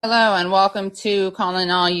Hello and welcome to Calling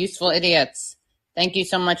All Useful Idiots. Thank you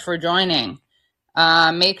so much for joining.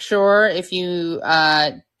 Make sure, if you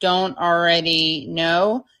don't already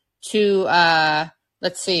know, to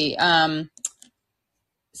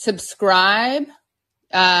subscribe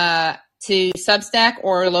to Substack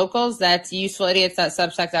or Locals. That's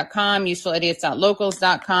usefulidiots.substack.com,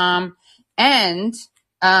 usefulidiots.locals.com, and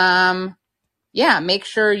make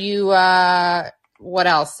sure you what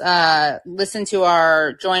else?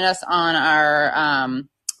 Join us on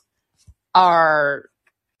our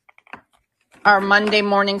Monday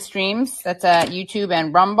morning streams. That's at YouTube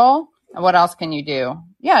and Rumble. And what else can you do?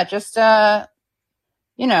 Yeah, just have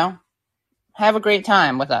a great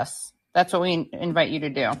time with us. That's what we invite you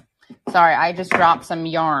to do. Sorry, I just dropped some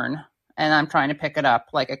yarn and I'm trying to pick it up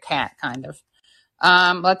like a cat, kind of.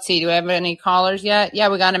 Let's see. Do we have any callers yet? Yeah,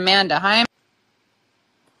 we got Amanda. Hi.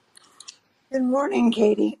 Good morning,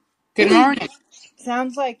 Katie. Good morning.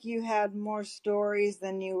 Sounds like you had more stories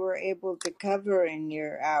than you were able to cover in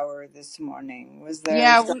your hour this morning. Was there?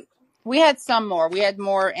 Yeah, we had some more. We had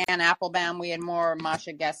more Ann Applebaum. We had more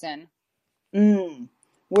Masha Gessen.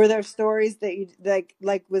 Were there stories that you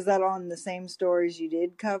like? Was that on the same stories you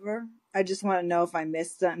did cover? I just want to know if I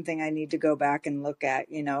missed something I need to go back and look at.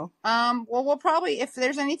 Well, we'll probably, if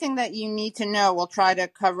there's anything that you need to know, we'll try to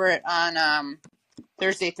cover it on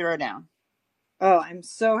Thursday Throwdown. Oh, I'm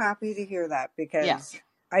so happy to hear that because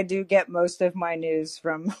I do get most of my news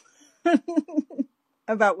from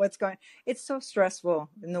about what's going. It's so stressful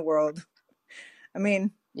in the world. I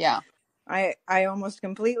mean, I almost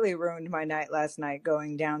completely ruined my night last night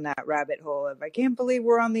going down that rabbit hole of I can't believe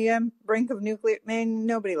we're on the brink of nuclear. Man,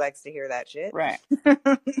 nobody likes to hear that shit. Right.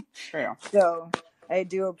 True. So I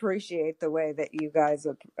do appreciate the way that you guys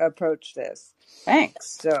approach this.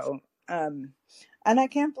 Thanks. So, and I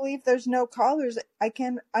can't believe there's no callers.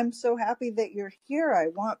 I'm so happy that you're here. I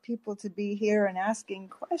want people to be here and asking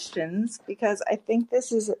questions because I think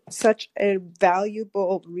this is such a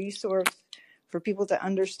valuable resource for people to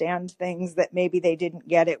understand things that maybe they didn't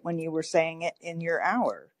get it when you were saying it in your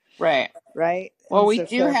hour. Right. Right? Well, we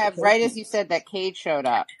do have, right as you said, that Kate showed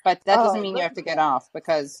up, but that doesn't mean you have to get off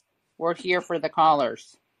because we're here for the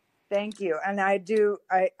callers. Thank you. And I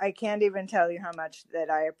can't even tell you how much that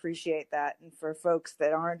I appreciate that. And for folks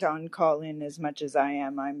that aren't on call in as much as I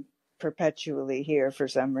am, I'm perpetually here for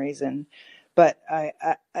some reason. But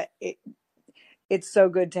it's so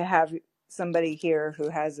good to have somebody here who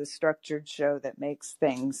has a structured show that makes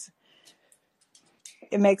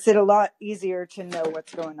it a lot easier to know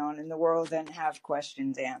what's going on in the world and have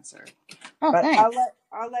questions answered. Oh, but thanks.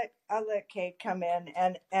 I'll let Kate come in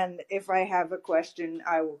and if I have a question,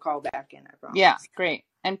 I will call back in. I promise. Yeah, great.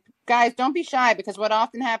 And guys, don't be shy because what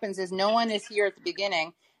often happens is no one is here at the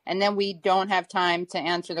beginning, and then we don't have time to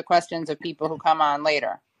answer the questions of people who come on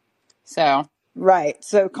later. So right.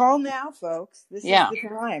 So call now, folks. This is the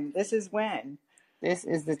time. This is when. This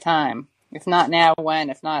is the time. If not now, when?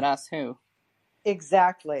 If not us, who?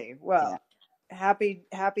 Exactly. Well, happy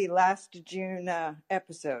last June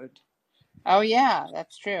episode. Oh, yeah,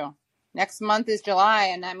 that's true. Next month is July,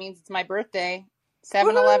 and that means it's my birthday.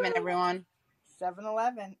 7/11, everyone.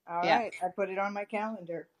 7/11. All right. I put it on my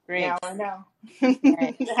calendar. Great. Now I know.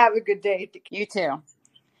 Right. Have a good day. You too.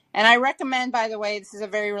 And I recommend, by the way, this is a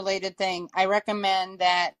very related thing. I recommend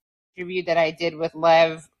that interview that I did with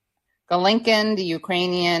Lev Galinkin, the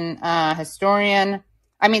Ukrainian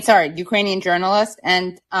Ukrainian journalist.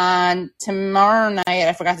 And on tomorrow night,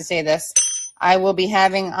 I forgot to say this, I will be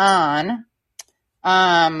having on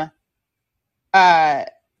Omali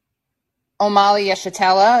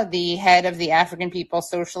Yeshitela, the head of the African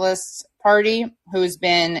People's Socialist Party, who's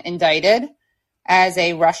been indicted as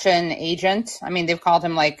a Russian agent. I mean, they've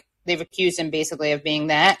accused him basically of being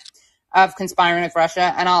that, of conspiring with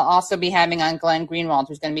Russia. And I'll also be having on Glenn Greenwald,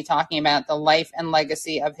 who's going to be talking about the life and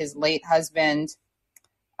legacy of his late husband,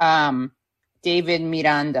 David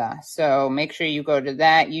Miranda. So make sure you go to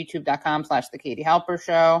that, youtube.com/The Katie Halper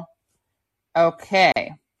Show. Okay,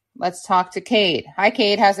 let's talk to Cade. Hi,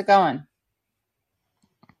 Cade. How's it going?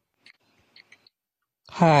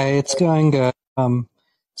 Hi, it's going good.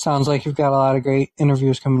 Sounds like you've got a lot of great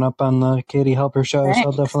interviews coming up on the Katie Halper Show, Thanks. so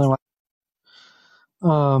I'll definitely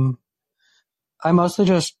I mostly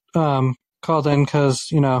just called in because,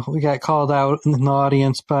 we got called out in the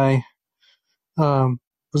audience by,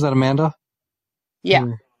 was that Amanda? Yeah.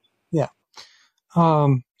 Yeah.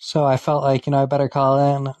 So I felt like, I better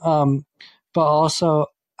call in. But also,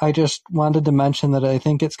 I just wanted to mention that I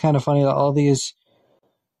think it's kind of funny that all these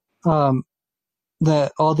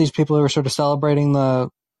people who are sort of celebrating the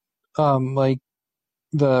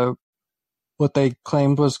what they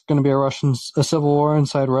claimed was going to be a civil war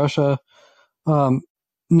inside Russia. None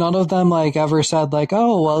of them like ever said like,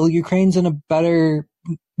 oh, well, Ukraine's in a better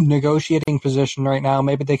negotiating position right now.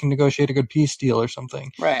 Maybe they can negotiate a good peace deal or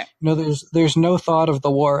something. Right. There's no thought of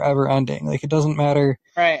the war ever ending. Like, it doesn't matter.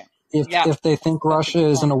 Right. If they think Russia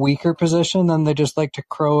is in a weaker position, then they just like to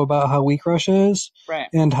crow about how weak Russia is, right,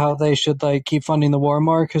 and how they should like keep funding the war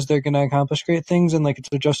more because they're going to accomplish great things, and like it's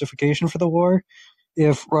a justification for the war.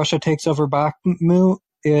 If Russia takes over Bakhmut,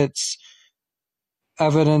 it's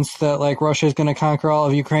evidence that like Russia is going to conquer all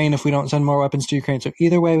of Ukraine if we don't send more weapons to Ukraine. So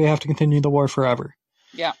either way, we have to continue the war forever.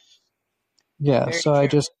 Yeah. Yeah. Very so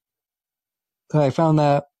true. I found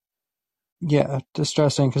that,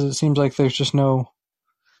 distressing, because it seems like there's just no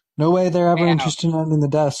way they're ever interested in ending the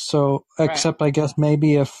deaths. So, except I guess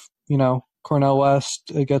maybe if, Cornel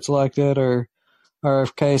West gets elected, or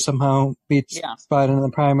RFK somehow beats Biden in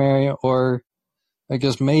the primary, or I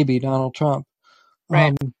guess maybe Donald Trump.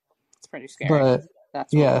 Right. It's pretty scary. But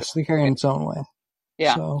that's scary in its own way.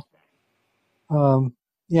 Yeah. So,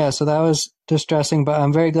 so that was distressing, but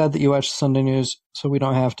I'm very glad that you watched Sunday News so we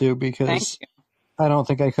don't have to, because I don't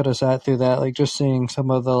think I could have sat through that. Like, just seeing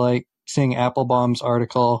some of the, seeing Applebaum's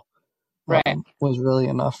article was really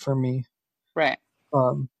enough for me. Right.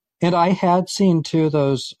 And I had seen, too,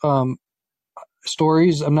 those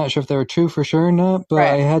stories. I'm not sure if they were true for sure or not, but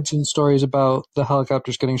I had seen stories about the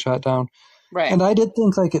helicopters getting shot down. Right. And I did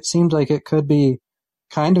think, it seemed like it could be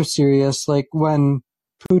kind of serious. Like, when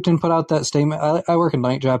Putin put out that statement, I work a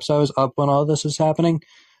night job, so I was up when all this was happening.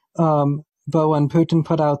 But when Putin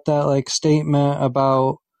put out that, statement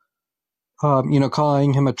about,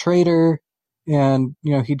 calling him a traitor, and,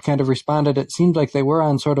 he'd kind of responded, it seemed like they were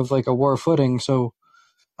on sort of a war footing. So,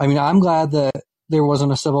 I mean, I'm glad that there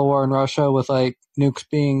wasn't a civil war in Russia with, nukes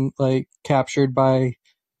being, captured by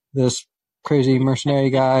this crazy mercenary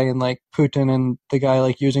guy, and, Putin and the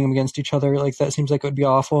guy, using them against each other. That seems like it would be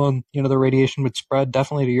awful, and, the radiation would spread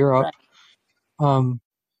definitely to Europe. Right.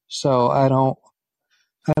 So I don't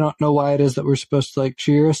know why it is that we're supposed to,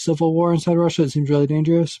 cheer a civil war inside Russia. It seems really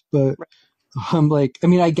dangerous, but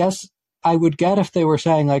I guess I would get if they were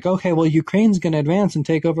saying, okay, well, Ukraine's going to advance and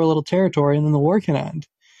take over a little territory and then the war can end.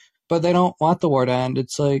 But they don't want the war to end.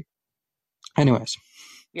 It's anyways.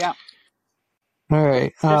 Yeah. All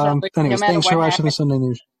right. Anyways, thanks for watching the Sunday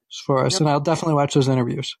News for us, and I'll definitely watch those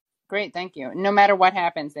interviews. Great, thank you. No matter what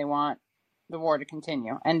happens, they want the war to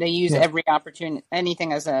continue, and they use every opportunity,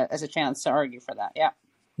 anything as a chance to argue for that. Yeah.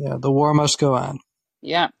 Yeah, the war must go on.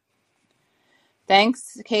 Yeah.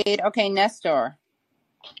 Thanks, Kate. Okay, Nestor.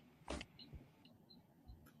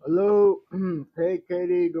 Hello. Hey,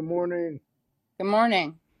 Katie. Good morning. Good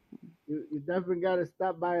morning. You definitely got to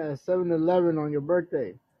stop by a 7-Eleven on your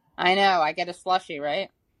birthday. I know. I get a slushie, right?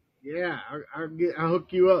 Yeah, I'll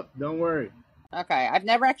hook you up. Don't worry. Okay. I've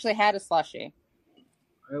never actually had a slushie.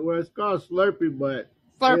 Well, it's called Slurpee, but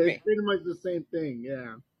it's pretty much the same thing.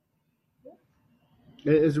 Yeah.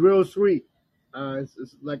 It's real sweet.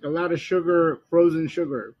 It's like a lot of sugar, frozen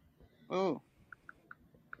sugar. Ooh.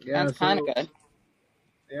 Yeah, that's kind of good.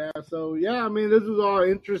 Yeah. So I mean, this is all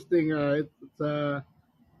interesting. I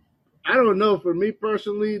don't know. For me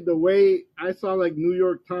personally, the way I saw New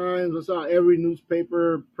York Times, I saw every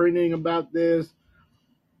newspaper printing about this,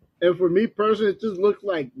 and for me personally, it just looked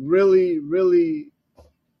like really, really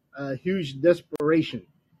huge desperation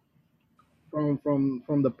from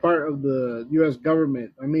the part of the U.S.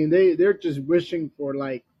 government. I mean, they're just wishing for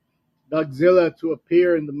Godzilla to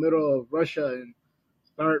appear in the middle of Russia and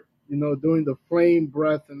start, doing the flame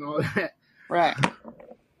breath and all that. Right.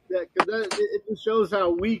 Yeah, because it just shows how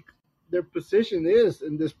weak their position is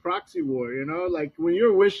in this proxy war. When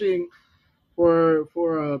you're wishing for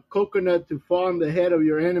a coconut to fall on the head of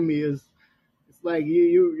your enemy, it's like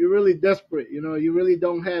you're really desperate. You really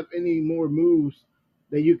don't have any more moves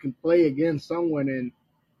that you can play against someone,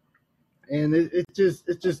 and it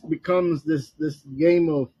just becomes this game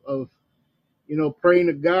of praying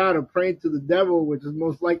to God or praying to the devil, which is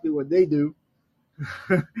most likely what they do.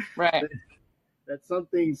 Right. that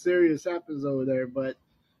something serious happens over there, but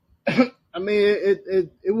I mean,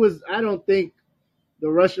 it was. I don't think the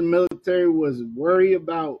Russian military was worried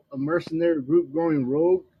about a mercenary group going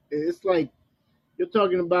rogue. It's like you're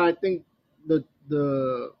talking about. I think the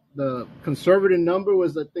conservative number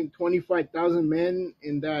was 25,000 men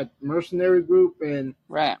in that mercenary group, and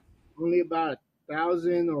only about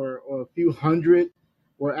 1,000 or a few hundred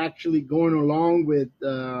were actually going along with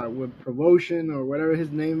Promotion or whatever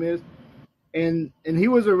his name is. And he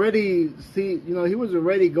was already he was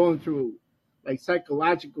already going through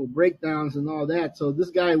psychological breakdowns and all that. So this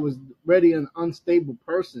guy was already an unstable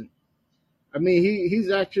person. I mean, he's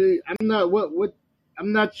actually.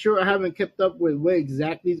 I'm not sure. I haven't kept up with what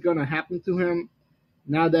exactly is going to happen to him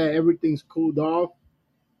now that everything's cooled off.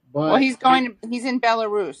 Well, But he's in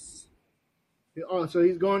Belarus. oh, so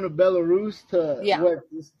he's going to Belarus to Yeah. what?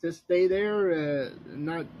 To stay there?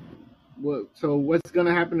 Not what? So what's going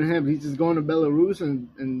to happen to him? He's just going to Belarus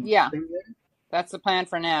and Yeah. stay there. That's the plan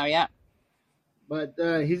for now. Yeah. But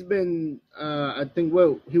he's been, I think,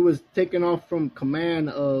 well, he was taken off from command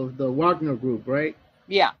of the Wagner Group, right?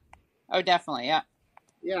 Yeah. Oh, definitely. Yeah.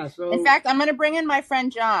 Yeah. In So fact, I'm going to bring in my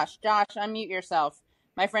friend Josh. Josh, unmute yourself.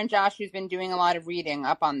 My friend Josh, who's been doing a lot of reading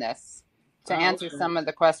up on this to answer okay. some of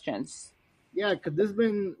the questions. Yeah, because this has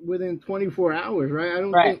been within 24 hours, right?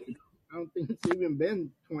 Right. I don't think it's even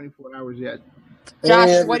been 24 hours yet. Josh,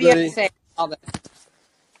 Hey what do you have to everybody. say about all this?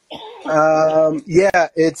 Yeah,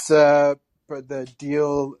 it's the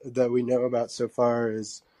deal that we know about so far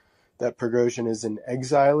is that Prigozhin is in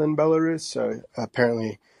exile in Belarus, so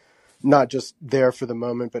apparently not just there for the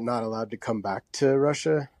moment, but not allowed to come back to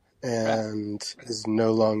Russia, Right. and is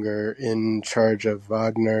no longer in charge of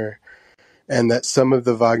Wagner, and that some of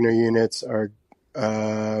the Wagner units are,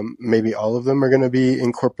 maybe all of them, are going to be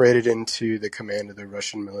incorporated into the command of the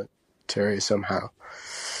Russian military somehow.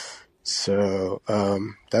 So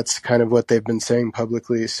that's kind of what they've been saying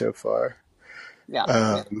publicly so far.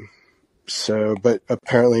 Yeah. But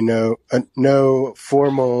apparently no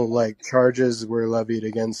formal charges were levied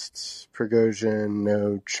against Prigozhin,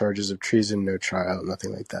 no charges of treason, no trial,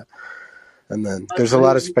 nothing like that. And then there's a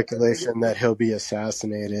lot of speculation that he'll be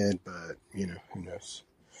assassinated, but who knows?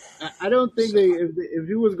 I don't think if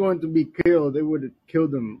he was going to be killed, they would have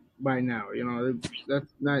killed him by now.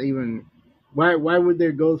 That's not even. Why would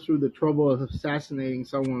they go through the trouble of assassinating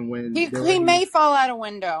someone when He they're already? may fall out a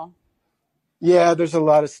window. Yeah, there's a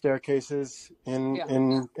lot of staircases in Yeah.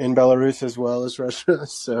 in Belarus as well as Russia.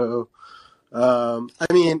 So, I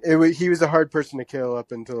mean, he was a hard person to kill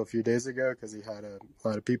up until a few days ago because he had a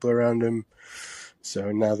lot of people around him.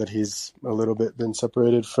 So now that he's a little bit been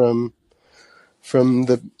separated from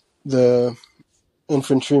the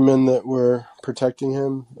infantrymen that were protecting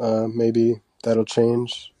him, maybe that'll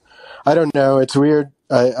change. I don't know. It's weird.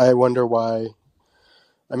 I wonder why.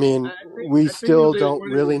 I mean, we I think if still they don't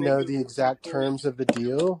wanted to really make know him the a exact separate. terms of the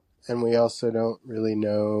deal, and we also don't really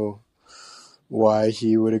know why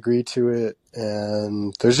he would agree to it,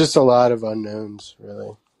 and there's just a lot of unknowns,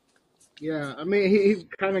 really. Yeah, I mean, he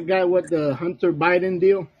kind of got what the Hunter Biden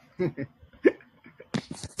deal.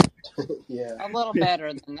 Yeah. A little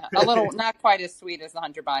better than that. A little, not quite as sweet as the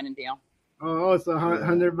Hunter Biden deal. Oh, so Yeah.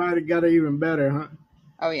 Hunter Biden got it even better, huh?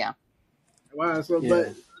 Oh, yeah. Wow. So, Yeah.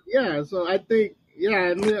 but yeah, so I think,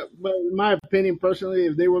 yeah, I mean, but in my opinion, personally,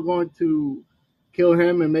 if they were going to kill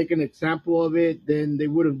him and make an example of it, then they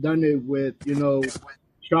would have done it with,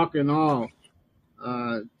 shock and awe,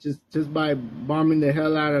 just by bombing the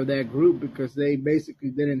hell out of that group because they basically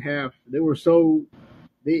didn't have, they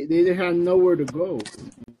had nowhere to go.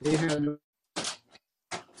 They had nowhere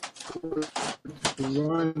to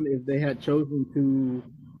run if they had chosen to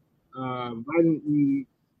violently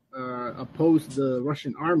oppose the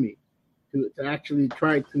Russian army. To actually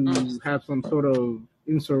try to have some sort of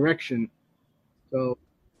insurrection. So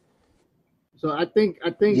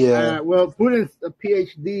Yeah. well, Putin's a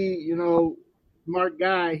PhD, smart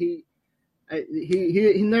guy. He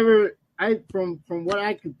never from what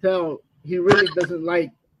I could tell, he really doesn't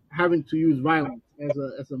like having to use violence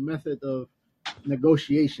as a method of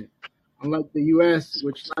negotiation. Unlike the U.S.,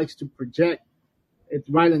 which likes to project its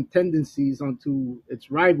violent tendencies onto its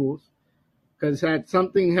rivals, because had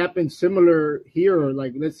something happened similar here,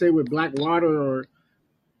 like let's say with Blackwater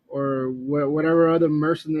or whatever other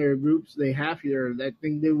mercenary groups they have here, I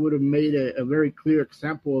think they would have made a very clear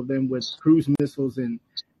example of them with cruise missiles and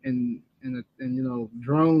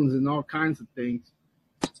drones and all kinds of things.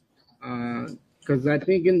 Because I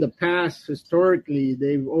think in the past, historically,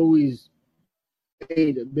 they've always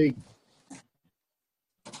made a big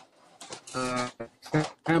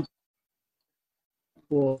example.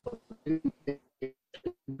 War.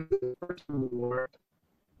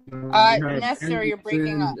 Necessary, you're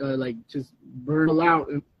breaking up. Just burn out.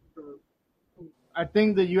 I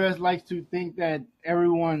think the U.S. likes to think that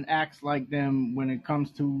everyone acts like them when it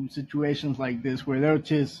comes to situations like this, where they'll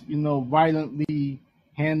just, violently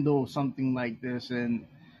handle something like this. And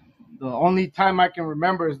the only time I can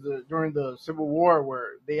remember is during the Civil War,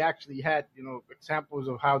 where they actually had, examples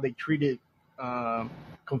of how they treated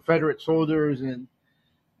Confederate soldiers and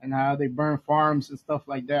how they burned farms and stuff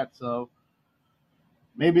like that. So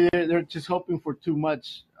maybe they're just hoping for too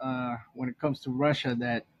much when it comes to Russia,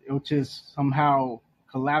 that it'll just somehow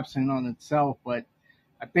collapse in on itself. But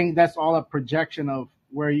I think that's all a projection of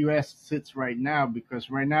where U.S. sits right now, because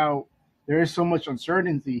right now there is so much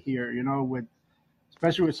uncertainty here. With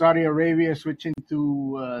especially with Saudi Arabia switching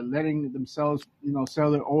to letting themselves,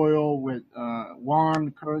 sell their oil with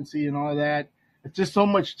yuan currency and all that. It's just so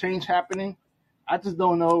much change happening. I just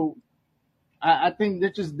don't know. I think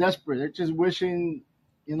they're just desperate. They're just wishing,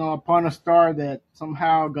 upon a star that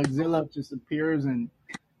somehow Godzilla just appears and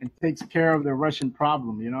takes care of the Russian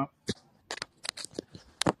problem.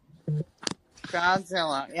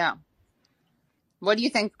 Godzilla, yeah. What do you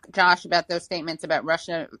think, Josh, about those statements about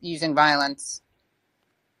Russia using violence?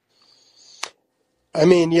 I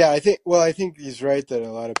mean, yeah, I think he's right that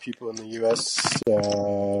a lot of people in the U.S.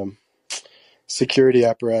 Security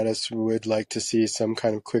apparatus would like to see some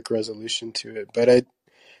kind of quick resolution to it. But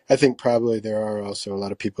I think probably there are also a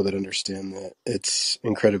lot of people that understand that it's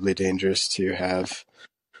incredibly dangerous to have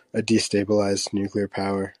a destabilized nuclear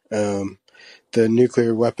power. The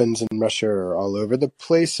nuclear weapons in Russia are all over the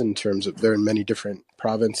place in terms of they're in many different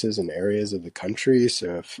provinces and areas of the country.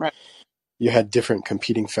 So if Right. you had different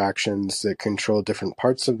competing factions that control different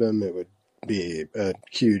parts of them, it would be a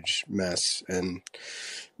huge mess and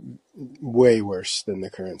way worse than the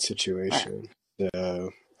current situation. Right.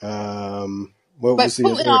 So, what But was the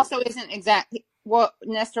Putin other? also isn't exactly. Well,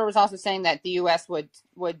 Nestor was also saying that the U.S. would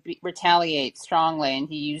retaliate strongly, and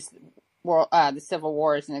he used the Civil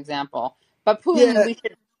War as an example. But Putin, Yeah, we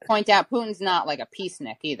should point out, Putin's not like a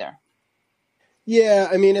peacenik either. yeah.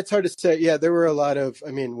 I mean, it's hard to say. Yeah, there were a lot of. I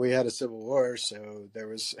mean, we had a civil war, so there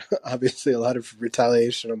was obviously a lot of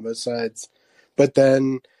retaliation on both sides. But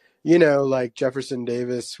then, like Jefferson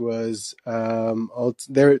Davis was,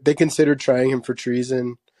 they considered trying him for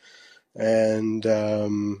treason, and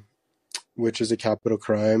which is a capital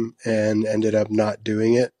crime, and ended up not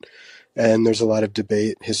doing it. And there's a lot of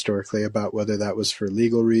debate historically about whether that was for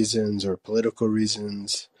legal reasons or political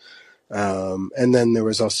reasons. And then there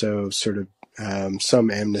was also sort of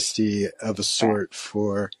some amnesty of a sort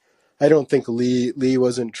for, I don't think Lee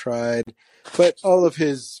wasn't tried, but all of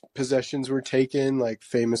his possessions were taken. Like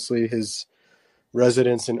famously, his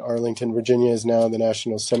residence in Arlington, Virginia is now the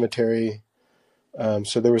National Cemetery.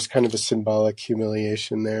 So there was kind of a symbolic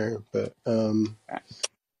humiliation there. But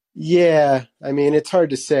yeah, I mean, it's hard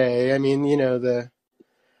to say. I mean,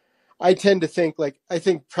 I tend to think I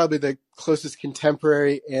think probably the closest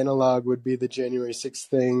contemporary analog would be the January 6th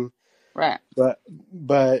thing. Right.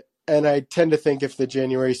 And I tend to think if the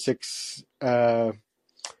January 6th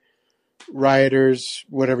rioters,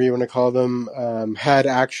 whatever you want to call them, had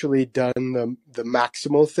actually done the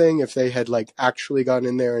maximal thing, if they had actually gone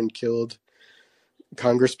in there and killed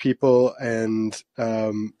Congress people, and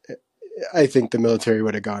I think the military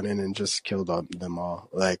would have gone in and just killed them all.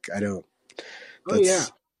 I don't. Oh yeah.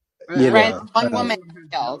 That's you Right. know. One woman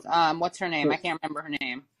killed. What's her name? I can't remember her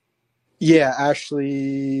name. Yeah,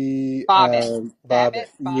 Ashley Bobbitt. Bobbitt.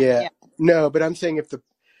 Yeah. Yeah. No, but I'm saying if the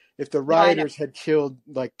No, I know. rioters had killed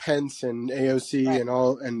Pence and AOC Right.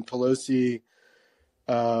 and Pelosi,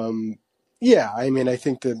 yeah, I mean, I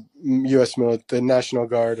think the U.S. the National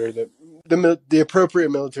Guard or the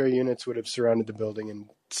appropriate military units would have surrounded the building and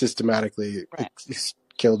systematically Right.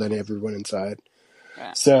 killed everyone inside.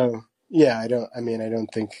 Right. So yeah, I don't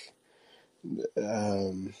think.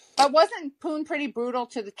 But wasn't Putin pretty brutal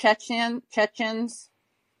to the Chechens?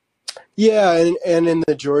 Yeah, and in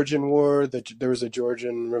the Georgian War, there was a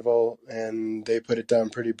Georgian revolt, and they put it down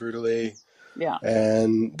pretty brutally. Yeah.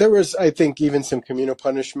 And there was, I think, even some communal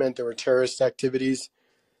punishment. There were terrorist activities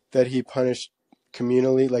that he punished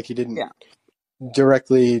communally, like he didn't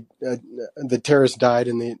directly. The terrorists died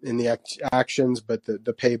in the actions, but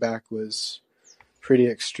the payback was pretty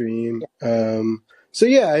extreme. Yeah. So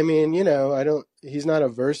yeah, I mean, he's not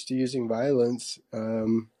averse to using violence.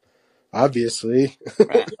 Obviously,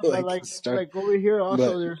 Right. like over here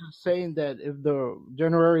also, there's a saying that if the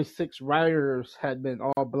January 6th rioters had been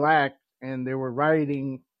all black and they were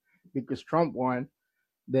rioting because Trump won,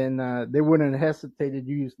 then they wouldn't have hesitated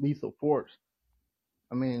to use lethal force.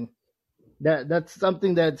 I mean, that's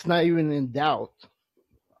something that's not even in doubt.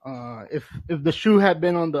 If the shoe had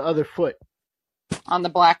been on the other foot, on the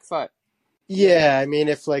black foot. Yeah, I mean,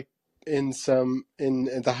 if in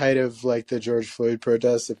at the height of the George Floyd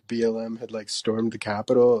protests, if BLM had stormed the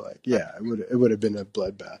Capitol, it would have been a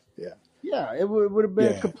bloodbath. Yeah. Yeah, it would have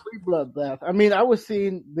been a complete bloodbath. I mean, I was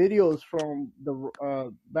seeing videos from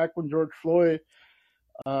the back when George Floyd,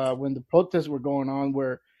 when the protests were going on,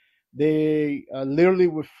 where they literally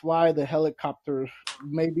would fly the helicopters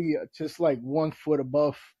maybe just 1 foot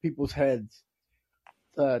above people's heads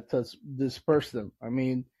to disperse them. I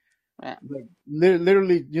mean,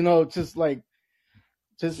 literally,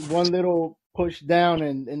 just one little push down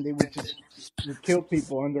and they would just kill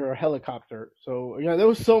people under a helicopter. So there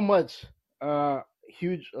was so much a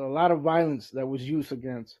lot of violence that was used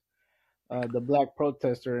against the black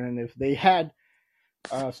protester, and if they had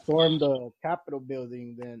stormed the Capitol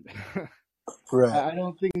building, then Right. I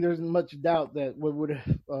don't think there's much doubt that what would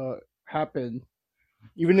have happened,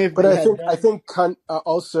 even if But they I had think done.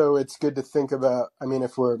 also it's good to think about. I mean,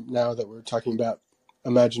 if we're talking about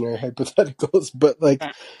imaginary hypotheticals, but like,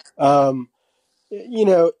 um,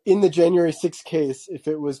 in the January 6th case, if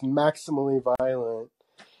it was maximally violent,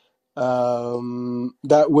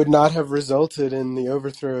 that would not have resulted in the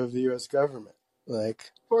overthrow of the U.S. government.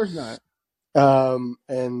 Like, Of course not.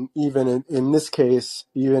 and even in this case,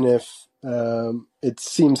 even if it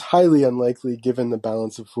seems highly unlikely, given the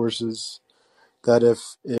balance of forces, that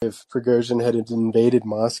if Prigozhin had invaded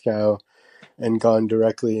Moscow and gotten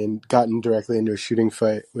directly into a shooting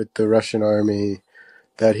fight with the Russian army,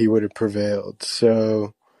 that he would have prevailed.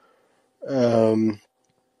 So, and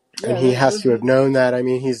Yeah, he has there's to have known that. I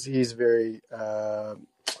mean, he's very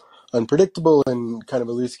unpredictable and kind of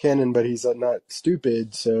a loose cannon, but he's not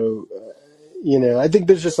stupid. So, I think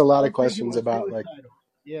there's just a I lot of don't think he questions was about, like, suicidal.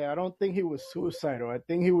 Yeah, I don't think he was suicidal. I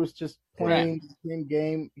think he was just yeah. playing the same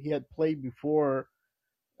game he had played before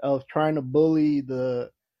of trying to bully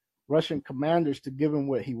the Russian commanders to give him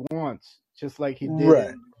what he wants, just like he did in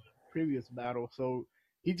Right, the previous battle. So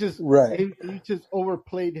he just right. he just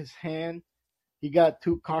overplayed his hand. He got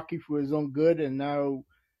too cocky for his own good, and now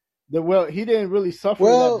he didn't really suffer that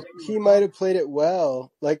Well, big of he a might loss. have played it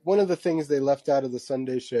well. Like, one of the things they left out of the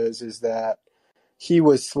Sunday shows is that he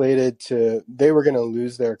was slated to, they were going to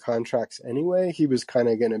lose their contracts anyway. He was kind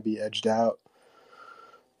of going to be edged out.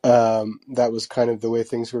 That was kind of the way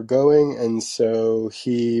things were going. And so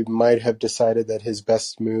he might have decided that his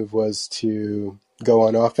best move was to go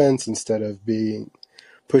on offense instead of being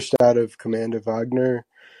pushed out of command of Wagner.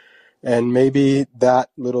 And maybe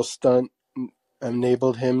that little stunt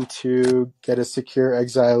enabled him to get a secure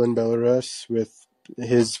exile in Belarus with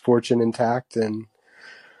his fortune intact. And,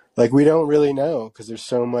 like, we don't really know because there's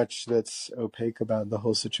so much that's opaque about the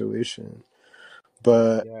whole situation.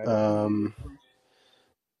 But,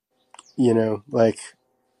 Yeah, like,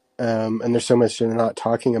 and there's so much they're not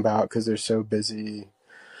talking about because they're so busy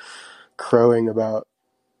crowing about,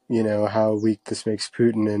 how weak this makes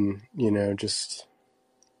Putin, and, just,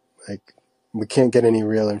 like, we can't get any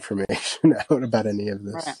real information out about any of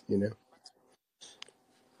this.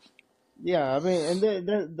 yeah. I mean,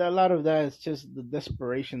 and a lot of that is just the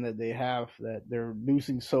desperation that they have that they're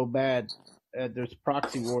losing so bad at this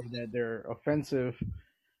proxy war that their offensive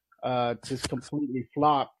just completely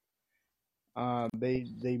flopped.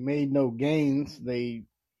 They made no gains. They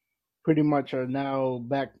pretty much are now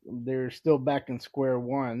back. They're still back in square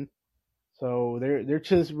one. So they're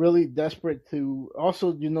just really desperate to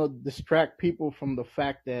also distract people from the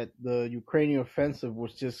fact that the Ukrainian offensive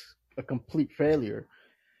was just a complete failure.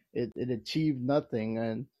 It achieved nothing,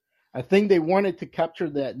 and I think they wanted to capture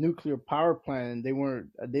that nuclear power plant, and they weren't.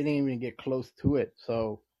 They didn't even get close to it.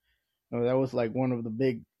 So that was like one of the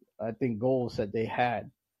big, I think, goals that they had.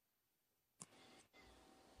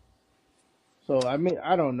 So I mean,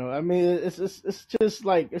 I don't know. I mean, it's just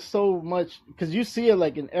like it's so much because you see it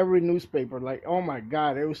like in every newspaper. Like, oh my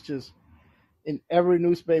God, it was just in every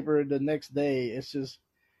newspaper the next day. It's just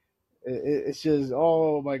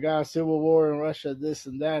oh my God, civil war in Russia, this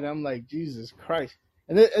and that. I'm like, Jesus Christ,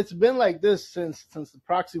 and it's been like this since the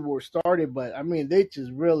proxy war started. But I mean, they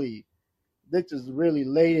just really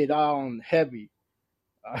laid it on heavy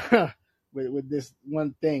with this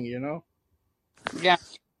one thing. Yeah.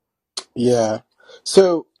 Yeah.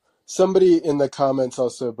 So somebody in the comments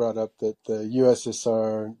also brought up that the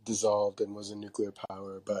USSR dissolved and was a nuclear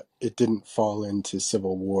power, but it didn't fall into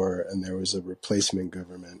civil war, and there was a replacement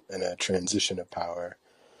government and a transition of power.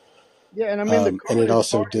 Yeah, and I mean the And it Communist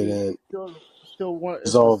also Party didn't still one is the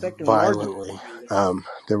dissolve second largest violently. party there.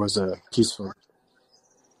 There was a peaceful.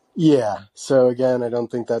 Yeah. So again, I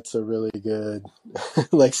don't think that's a really good,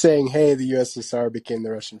 like, saying, hey, the USSR became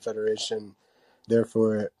the Russian Federation,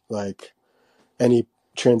 therefore, like, any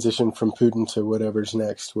transition from Putin to whatever's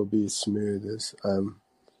next will be smooth is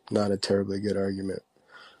not a terribly good argument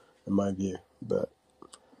in my view. But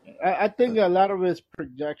I think a lot of it's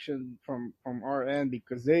projection from our end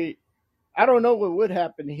because I don't know what would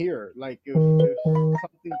happen here. Like if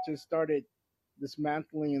something just started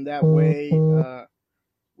dismantling in that way,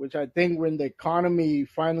 which I think when the economy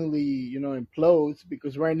finally implodes,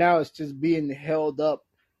 because right now it's just being held up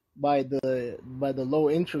by the low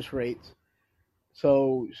interest rates.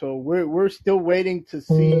 So we're still waiting to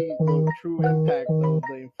see the true impact of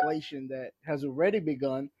the inflation that has already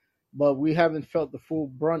begun, but we haven't felt the full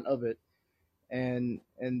brunt of it. And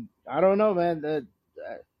I don't know, man.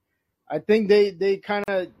 I think they kind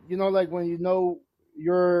of, like when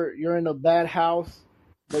you're in a bad house,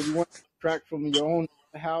 but you want to distract from your own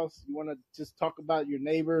house. You want to just talk about your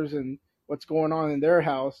neighbors and what's going on in their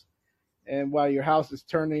house, and while your house is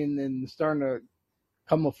turning and starting to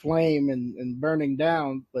come aflame and burning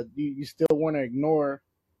down, but you still want to ignore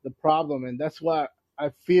the problem, and that's what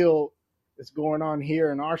I feel is going on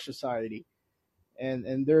here in our society,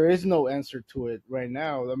 and there is no answer to it right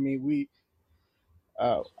now. I mean,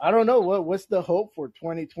 I don't know what's the hope for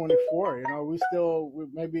 2024. We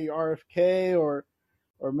maybe RFK or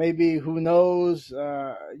maybe who knows.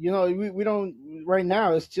 We don't right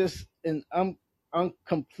now. It's just an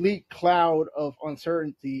complete cloud of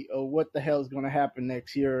uncertainty of what the hell is going to happen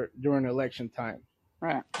next year during election time.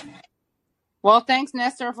 Right. Well, thanks,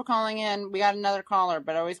 Nestor, for calling in. We got another caller,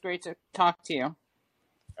 but always great to talk to you.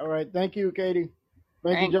 All right. Thank you, Katie.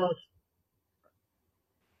 Thank you, Josh.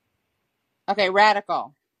 Okay,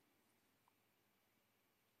 Radical.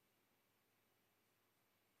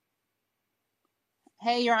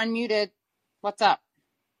 Hey, you're unmuted. What's up?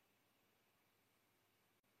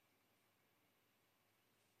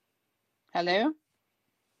 Hello?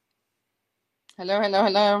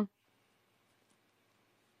 Hello.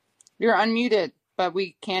 You're unmuted, but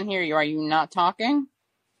we can't hear you. Are you not talking?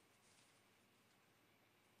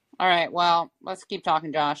 All right, well, let's keep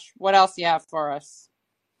talking, Josh. What else do you have for us?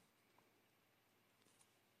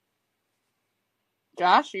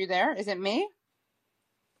 Josh, are you there? Is it me?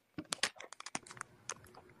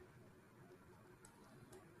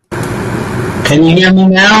 Can you hear me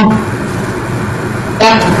now?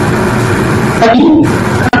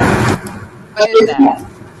 What is that?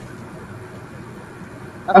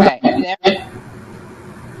 Okay, you there?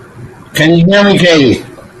 Can you hear me, Katie?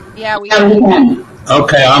 Yeah, we can.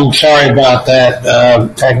 Okay, I'm sorry about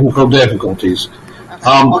that. Technical difficulties.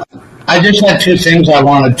 Okay. I just had two things I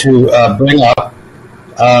wanted to bring up.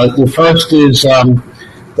 The first is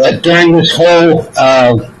that during this whole,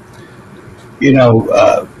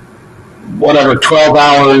 12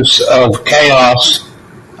 hours of chaos,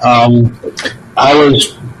 I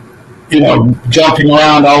was, jumping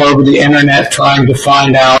around all over the internet trying to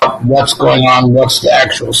find out what's going on, what's the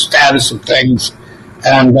actual status of things.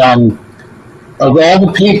 And of all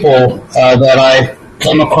the people that I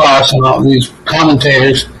came across and all these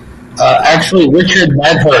commentators, actually Richard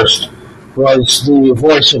Medhurst was the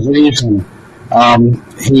voice of reason.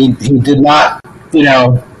 He did not,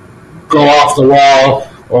 go off the wall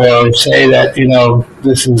or say that,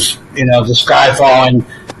 this is, the sky falling.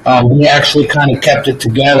 He actually kind of kept it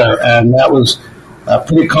together, and that was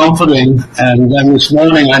pretty comforting. And then this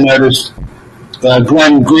morning I noticed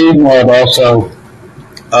Glenn Greenwald also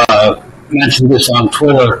mentioned this on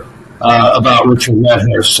Twitter about Richard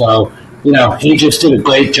Medhurst. So, he just did a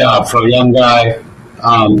great job for a young guy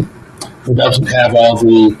who doesn't have all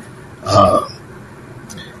the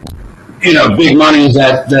big money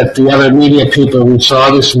that the other media people we saw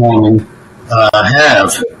this morning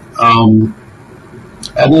have.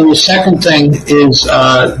 And then the second thing is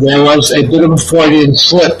there was a bit of a Freudian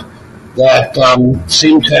slip that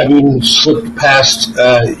seemed to have even slipped past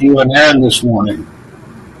you and Aaron this morning.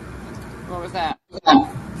 What was that?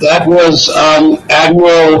 That was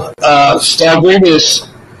Admiral Stavridis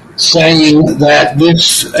saying that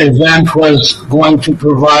this event was going to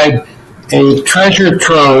provide a treasure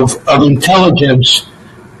trove of intelligence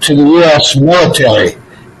to the U.S. military.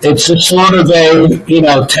 It's a sort of a,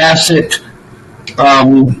 tacit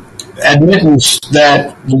admittance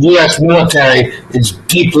that the U.S. military is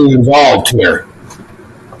deeply involved here.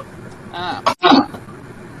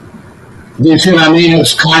 Do you see what I mean?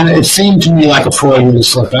 It seemed to me like a Freudian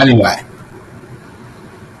slip anyway.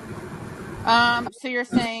 So you're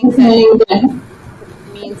saying that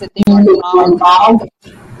it means that they weren't involved?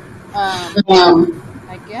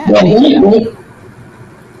 I guess.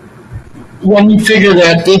 When you figure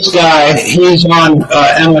that this guy, he's on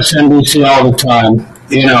MSNBC all the time,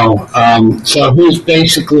 so he's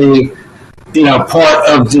basically, part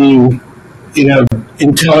of the,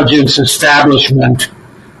 intelligence establishment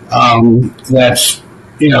that's,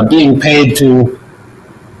 being paid to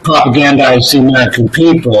propagandize the American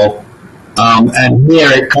people. And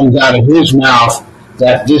here it comes out of his mouth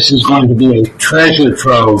that this is going to be a treasure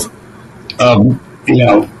trove of,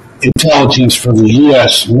 intelligence for the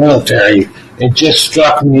U.S. military. It just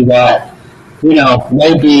struck me that,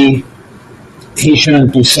 maybe he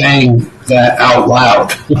shouldn't be saying that out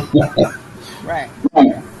loud. Right.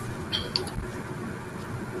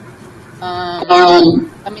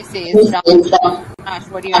 Let me see. Josh,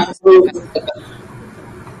 what do you have to say?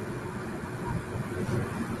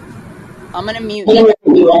 I'm going to mute you.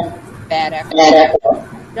 Bad echo.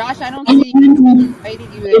 Josh, I don't see you.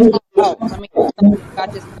 Invited you to talk. Oh, let me.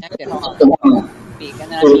 Got disconnected. Hold on. Speak, and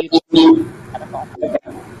then I mute article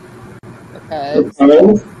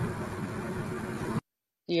because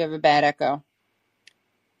you have a bad echo.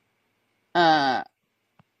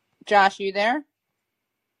 Josh, you there?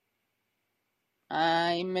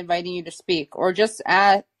 I'm inviting you to speak, or just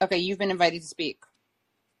add. Okay, you've been invited to speak.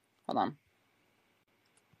 Hold on.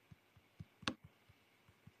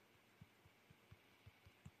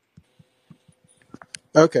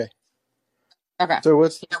 Okay. Okay. So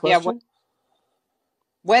what's the Yeah. question?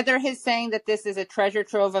 Whether his saying that this is a treasure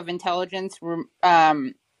trove of intelligence, or that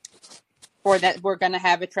we're going to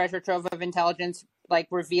have a treasure trove of intelligence, like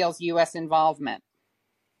reveals U.S. involvement.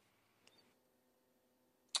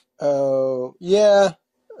 Oh, yeah.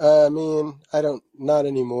 I mean, not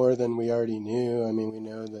any more than we already knew. I mean, we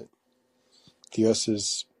know that the U.S.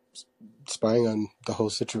 is spying on the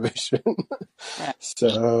whole situation. Right.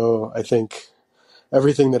 So I think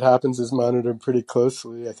everything that happens is monitored pretty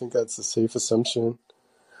closely. I think that's a safe assumption.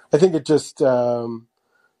 I think it just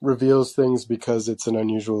reveals things because it's an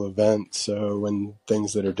unusual event. So when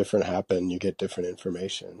things that are different happen, you get different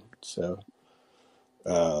information. So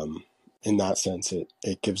in that sense,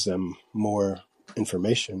 it gives them more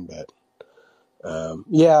information. But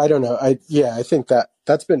yeah, I don't know. I think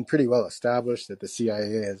that's been pretty well established that the CIA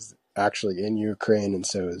is actually in Ukraine, and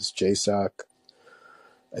so is JSOC.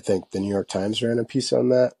 I think the New York Times ran a piece on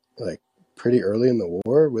that, like pretty early in the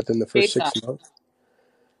war, within the first JSOC. 6 months.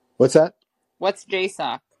 What's that? What's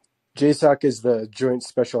JSOC? JSOC is the Joint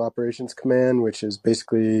Special Operations Command, which is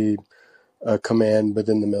basically a command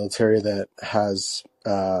within the military that has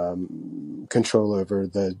control over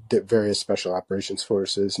the various special operations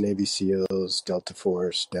forces, Navy SEALs, Delta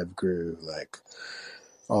Force, DevGru, like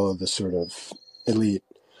all of the sort of elite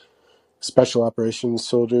special operations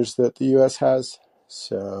soldiers that the U.S. has.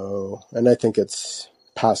 So, and I think it's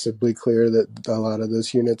possibly clear that a lot of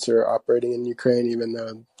those units are operating in Ukraine, even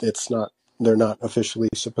though they're not officially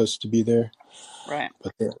supposed to be there. Right.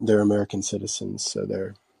 But they're American citizens, so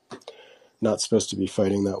they're not supposed to be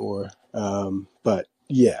fighting that war. But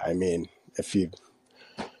yeah, I mean, if you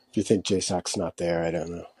think JSOC's not there, I don't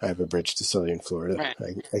know. I have a bridge to Southern Florida,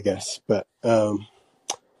 Right. I guess. But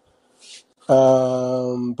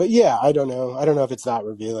yeah, I don't know. I don't know if it's that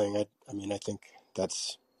revealing. I mean, I think that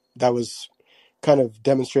was kind of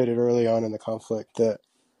demonstrated early on in the conflict that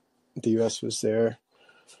the U.S. was there,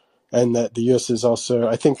 and that the U.S. is also.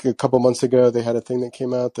 I think a couple months ago they had a thing that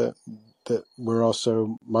came out that we're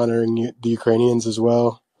also monitoring the Ukrainians as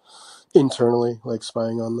well internally, like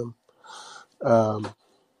spying on them,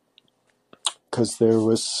 because there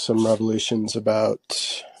was some revelations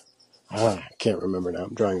about. I can't remember now.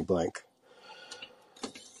 I'm drawing a blank.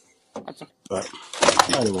 But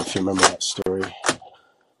I don't know if you remember that story.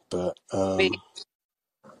 But Wait.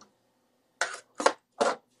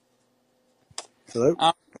 hello?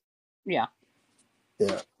 Yeah.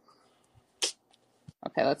 Yeah.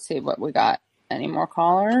 Okay, let's see what we got. Any more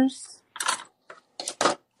callers?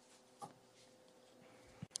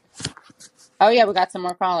 Oh, yeah, we got some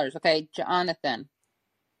more callers. Okay, Jonathan.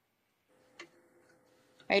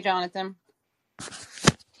 Hey, Jonathan.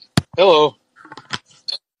 Hello.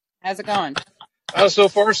 How's it going? So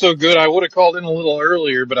far, so good. I would have called in a little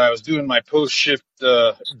earlier, but I was doing my post-shift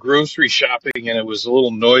grocery shopping, and it was a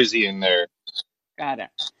little noisy in there. Got it.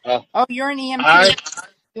 Uh, Oh, you're an EMT. I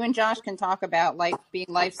You and Josh can talk about being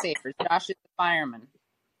lifesavers. Josh is a fireman.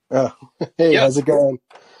 Oh, hey, yeah, how's it going?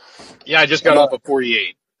 I just got off of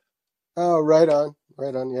 48. Oh, right on.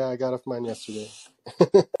 Right on. Yeah, I got off mine yesterday.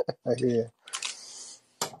 I hear you.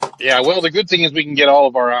 Yeah, well, the good thing is we can get all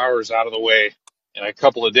of our hours out of the way in a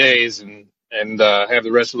couple of days, and have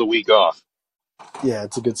the rest of the week off. Yeah,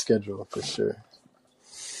 it's a good schedule for sure.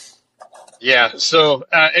 Yeah. So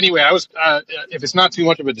anyway, I was if it's not too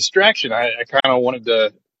much of a distraction, I kind of wanted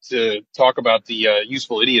to talk about the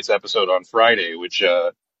Useful Idiots episode on Friday, which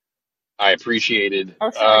I appreciated.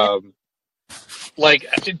 Oh, sure. Yeah. Like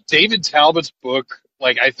David Talbot's book,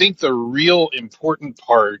 like I think the real important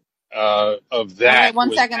part of Wait, that one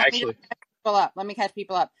was second. actually, Let me catch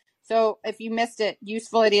people up. So if you missed it,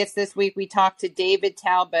 Useful Idiots this week, we talked to David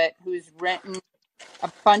Talbot, who's written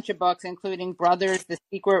a bunch of books, including Brothers, The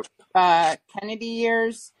Secret Kennedy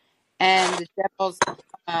Years, and The Devil's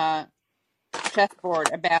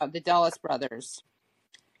Chessboard about the Dulles brothers.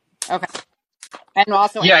 Okay. And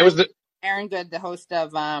also yeah, it was Aaron Good, the host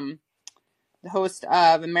of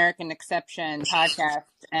American Exception podcast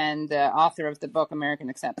and the author of the book American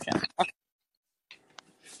Exception. Okay.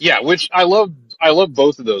 yeah, which I love love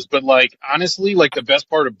both of those, but like honestly, like the best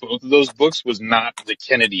part of both of those books was not the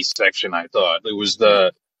Kennedy section. I thought it was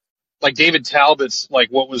the like David Talbot's like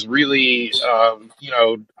what was really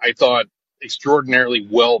I thought extraordinarily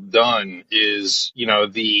well done is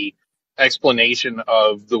the explanation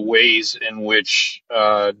of the ways in which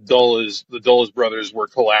the Dulles brothers were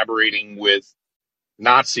collaborating with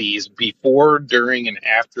Nazis before, during, and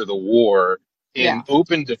after the war in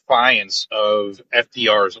open defiance of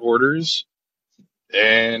FDR's orders.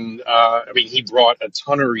 And I mean, he brought a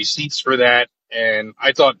ton of receipts for that, and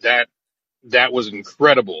I thought that was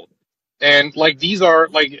incredible. And like these are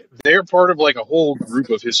like they're part of like a whole group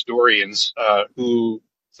of historians for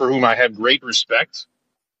whom I have great respect.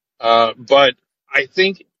 But I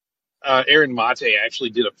think Aaron Mate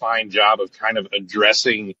actually did a fine job of kind of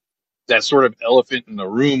addressing that sort of elephant in the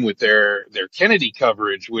room with their Kennedy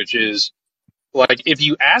coverage, which is like if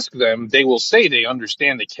you ask them, they will say they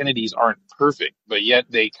understand that Kennedys aren't perfect, but yet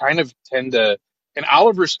they kind of tend to, and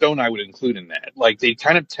Oliver Stone I would include in that, like they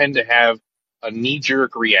kind of tend to have a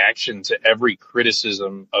knee-jerk reaction to every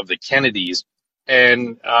criticism of the Kennedys.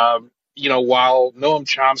 And while Noam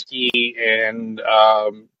Chomsky and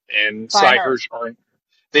Cy Hirsch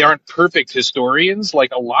aren't perfect historians,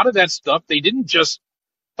 like a lot of that stuff they didn't just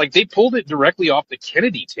like they pulled it directly off the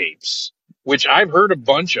Kennedy tapes, which I've heard a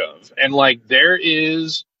bunch of. And like there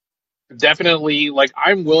is definitely like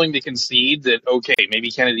I'm willing to concede that okay, maybe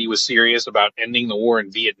Kennedy was serious about ending the war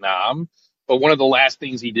in Vietnam, but one of the last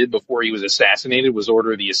things he did before he was assassinated was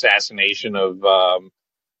order the assassination of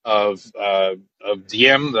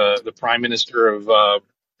Diem, the prime minister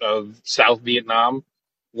of South Vietnam.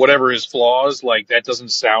 Whatever his flaws, like that doesn't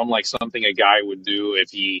sound like something a guy would do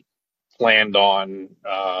if he planned on,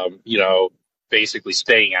 basically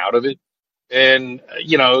staying out of it. And,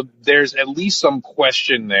 there's at least some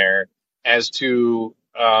question there as to,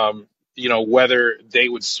 whether they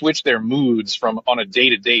would switch their moods from on a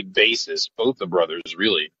day-to-day basis, both the brothers,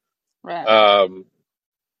 really. Right.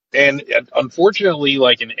 And unfortunately,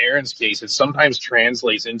 like in Aaron's case, it sometimes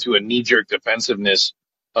translates into a knee-jerk defensive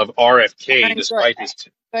of RFK, despite his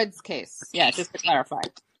Good's case. Yeah, just to clarify.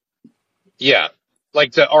 Yeah,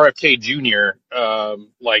 like the RFK Jr.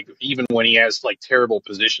 Like even when he has like terrible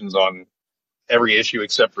positions on every issue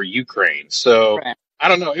except for Ukraine. So Right. I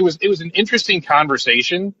don't know. It was an interesting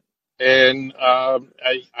conversation, and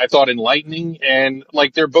I thought enlightening. And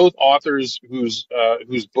like they're both authors whose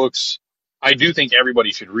books I do think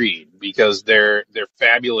everybody should read because they're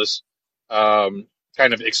fabulous kind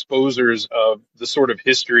of exposers of the sort of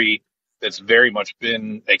history that's very much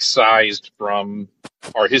been excised from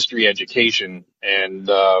our history education, and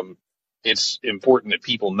it's important that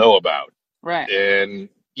people know about. Right. And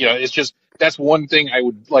it's just that's one thing I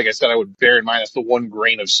would, like I said, I would bear in mind. That's the one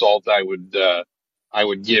grain of salt I would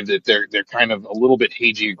give that they're kind of a little bit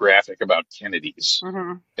hagiographic about Kennedys.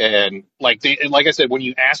 Mm-hmm. And like I said, when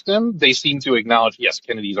you ask them, they seem to acknowledge, yes,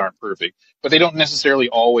 Kennedys aren't perfect, but they don't necessarily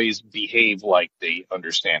always behave like they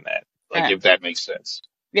understand that. Like Right. if that makes sense.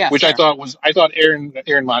 Yeah. Which sure. I thought Aaron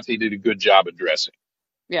Mate did a good job addressing.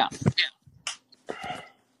 Yeah.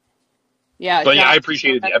 Yeah. But yeah, I John,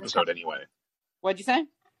 appreciated the episode anyway. What'd you say?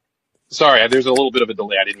 Sorry, there's a little bit of a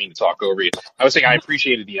delay. I didn't mean to talk over you. I was saying I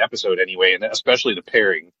appreciated the episode anyway, and especially the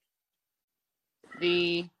pairing.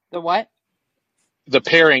 The what? The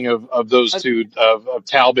pairing of those two, of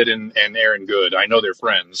Talbot and Aaron Good. I know they're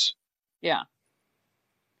friends. Yeah.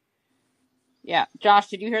 Yeah. Josh,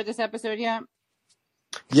 did you hear this episode yet?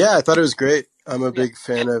 Yeah, I thought it was great. I'm a big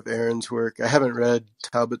fan of Aaron's work. I haven't read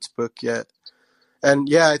Talbot's book yet. And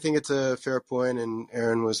yeah, I think it's a fair point, and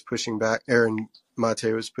Aaron Mate was pushing back.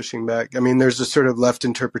 I mean, there's a sort of left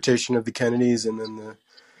interpretation of the Kennedys, and then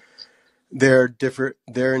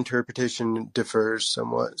their interpretation differs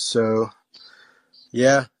somewhat. So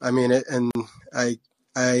yeah, I mean,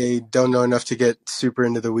 I don't know enough to get super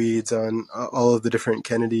into the weeds on all of the different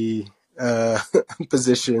Kennedy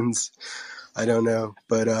positions. I don't know,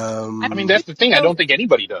 but I mean, that's the thing. I don't think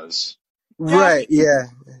anybody does. Right? Yeah.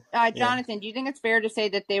 Jonathan, do you think it's fair to say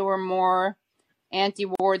that they were more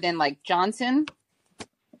anti-war than like Johnson?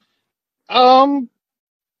 It's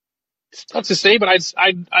tough to say, but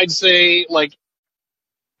I'd say like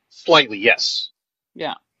slightly, yes.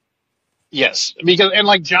 Yeah. Yes, because and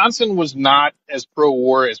like Johnson was not as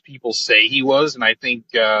pro-war as people say he was, and I think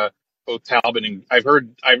both Talbot and I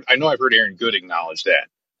know I've heard Aaron Good acknowledge that.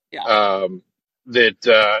 Yeah.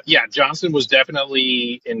 Johnson was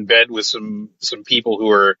definitely in bed with some people who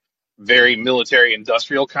were very military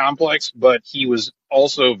industrial complex, but he was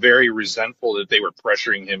also very resentful that they were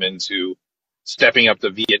pressuring him into stepping up the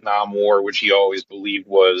Vietnam War, which he always believed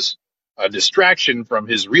was a distraction from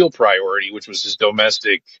his real priority, which was his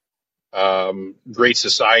domestic Great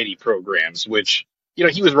Society programs, which,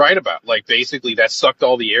 he was right about. Like, basically, that sucked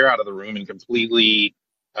all the air out of the room and completely,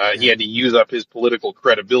 he Yeah. had to use up his political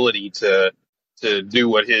credibility to do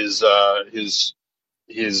what his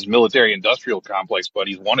military industrial complex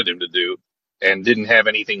buddies wanted him to do, and didn't have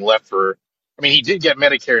anything left for. I mean, he did get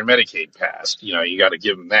Medicare and Medicaid passed. You got to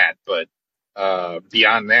give him that. But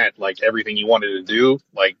beyond that, like, everything he wanted to do,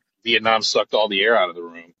 like, Vietnam sucked all the air out of the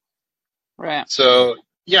room. Right. So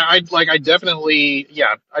yeah, I'd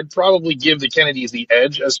probably give the Kennedys the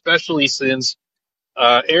edge, especially since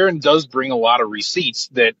Aaron does bring a lot of receipts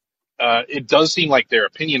that it does seem like their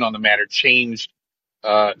opinion on the matter changed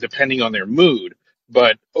depending on their mood.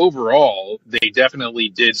 But overall, they definitely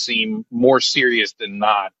did seem more serious than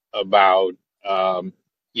not about,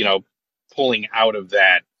 you know, pulling out of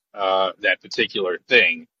that particular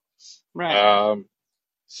thing. Right.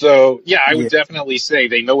 So yeah, I would Yeah. definitely say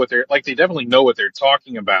they definitely know what they're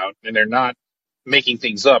talking about, and they're not making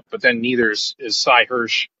things up. But then neither is Cy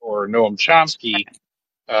Hirsch or Noam Chomsky,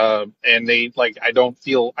 and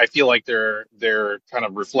I feel like they're kind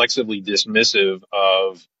of reflexively dismissive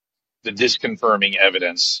of the disconfirming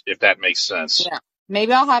evidence, if that makes sense. Yeah.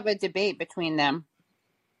 Maybe I'll have a debate between them.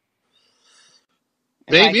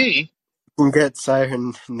 If I can. Maybe. You can get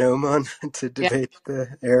Siren Gnome on to Yeah. debate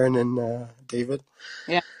the Aaron and David.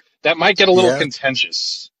 Yeah. That might get a little Yeah.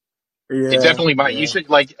 contentious. It Yeah. definitely might. You Yeah. should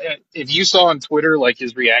if you saw on Twitter like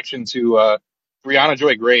his reaction to Brianna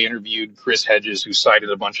Joy Gray interviewed Chris Hedges, who cited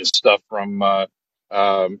a bunch of stuff from the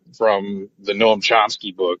Noam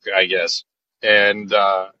Chomsky book, I guess. And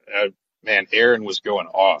man, Aaron was going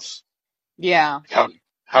off. Yeah. How I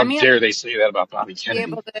how mean, dare they say that about Bobby be Kennedy?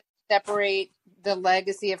 able to separate the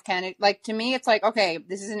legacy of Kennedy. Like, to me, it's like, okay,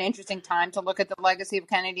 this is an interesting time to look at the legacy of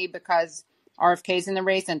Kennedy because RFK's in the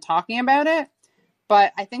race and talking about it.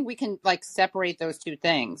 But I think we can like separate those two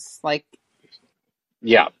things, like,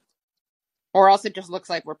 Yeah, or else it just looks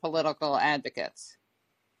like we're political advocates.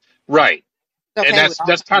 right. It's And okay. We all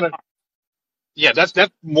that's kind of yeah, that's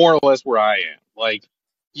more or less where I am. Like,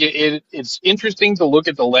 yeah, it's interesting to look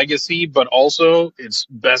at the legacy, but also it's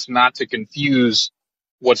best not to confuse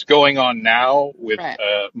what's going on now with right,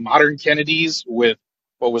 modern Kennedys with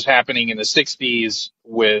what was happening in the '60s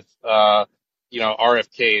with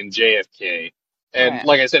RFK and JFK. And right,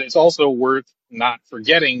 like I said, it's also worth not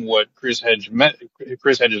forgetting what Chris Hedges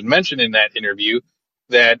mentioned in that interview,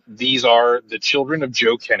 that these are the children of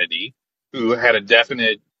Joe Kennedy, who had a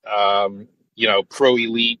definite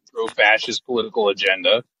pro-elite, pro-fascist political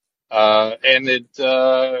agenda. And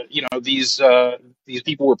that, these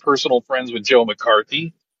people were personal friends with Joe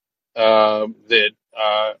McCarthy. That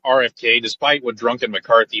RFK, despite what drunken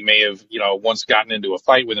McCarthy may have, once gotten into a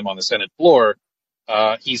fight with him on the Senate floor,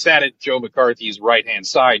 he sat at Joe McCarthy's right-hand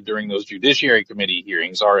side during those Judiciary Committee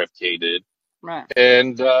hearings. RFK did. right,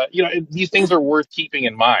 And, these things are worth keeping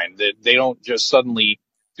in mind, that they don't just suddenly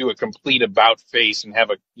do a complete about face and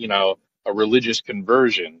have a religious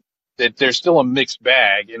conversion, that they're still a mixed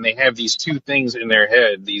bag, and they have these two things in their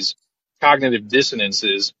head, these cognitive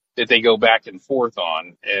dissonances that they go back and forth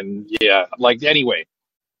on. And yeah, like, anyway,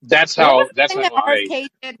 that's What was how, the thing that I, RFK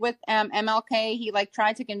did with MLK? He like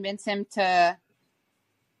tried to convince him to.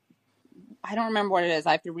 I don't remember what it is.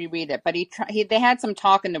 I have to reread it. But they had some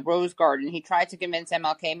talk in the Rose Garden. He tried to convince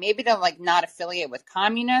MLK maybe to like not affiliate with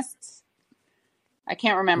communists. I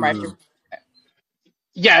can't remember. I have to.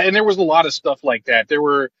 yeah, and there was a lot of stuff like that. There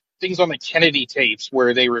were things on the Kennedy tapes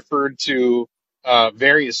where they referred to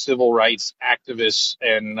various civil rights activists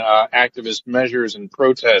and activist measures and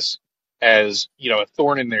protests as, a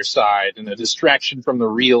thorn in their side and a distraction from the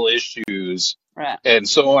real issues, Right, and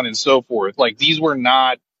so on and so forth. Like, these were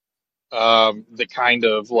not the kind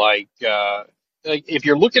of like, if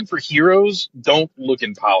you're looking for heroes, don't look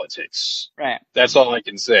in politics. right, That's all I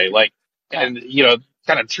can say. Like, right, and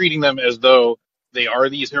kind of treating them as though they are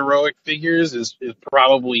these heroic figures is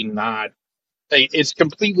probably not. It's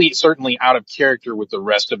completely, certainly out of character with the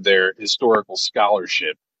rest of their historical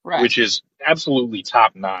scholarship, right. which is absolutely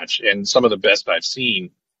top notch and some of the best I've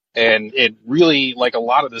seen. And it really, like, a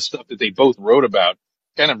lot of the stuff that they both wrote about,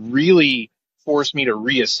 kind of really forced me to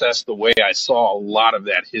reassess the way I saw a lot of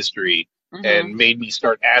that history, Mm-hmm. and made me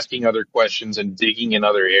start asking other questions and digging in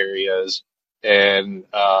other areas. And,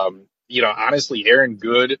 honestly, Aaron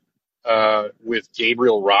Good, with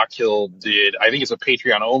Gabriel Rockhill I think it's a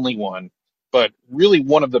Patreon only one, but really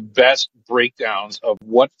one of the best breakdowns of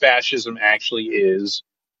what fascism actually is,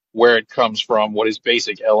 where it comes from, what its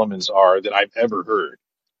basic elements are, that I've ever heard.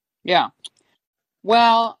 Yeah.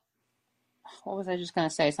 Well, what was I just going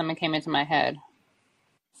to say? Something came into my head.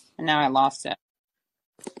 And now I lost it.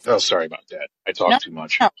 Oh, sorry about that. I No, talked too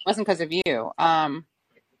much. no, it wasn't because of you.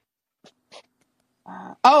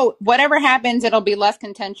 Whatever happens, it'll be less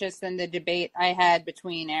contentious than the debate I had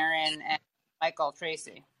between Aaron and Michael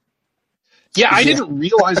Tracy. Yeah, I Yeah. didn't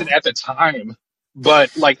realize it at the time,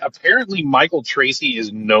 but like apparently Michael Tracy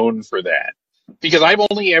is known for that. Because I've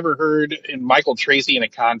only ever heard in Michael Tracy in a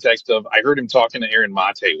context of I heard him talking to Aaron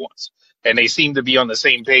Mate once, and they seemed to be on the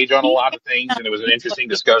same page on a He lot came of things, on and it was an Useful interesting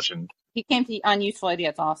Idiots. discussion. He came to on Useful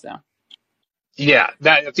Idiots also. Yeah,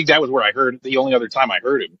 that I think that was where I heard the only other time I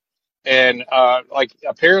heard him. And like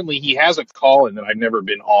apparently he has a call in that I've never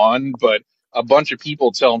been on, but a bunch of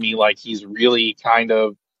people tell me like he's really kind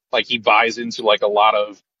of like he buys into like a lot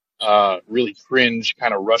of really cringe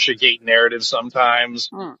kind of Russiagate narratives sometimes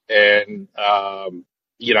Hmm. and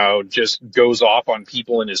just goes off on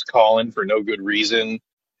people in his call in for no good reason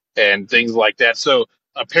and things like that. So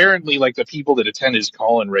apparently, like the people that attend his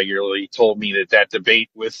call-in regularly told me that that debate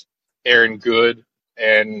with Aaron Good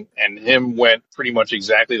and him went pretty much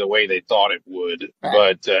exactly the way they thought it would.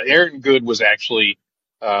 Right. But Aaron Good was actually,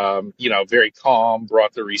 very calm,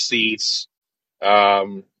 brought the receipts.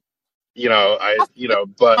 Um,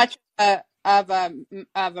 but Much of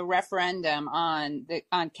a referendum on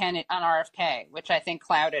RFK, which I think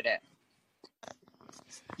clouded it.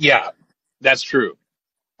 yeah, that's true.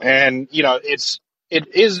 And it's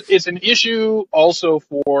an issue also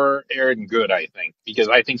for Aaron Good, I think, because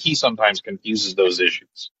I think he sometimes confuses those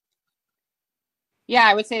issues. Yeah,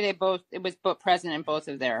 I would say it was both present in both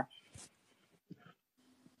of their.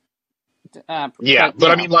 Yeah,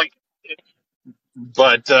 but I mean, like,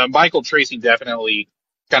 Michael Tracy definitely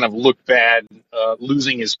kind of looked bad,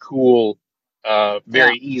 losing his cool Yeah,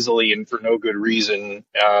 very easily and for no good reason,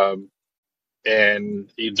 and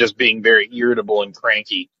he just being very irritable and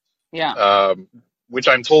cranky, yeah, which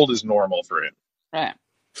I'm told is normal for him. right.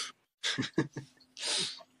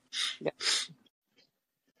 Yeah.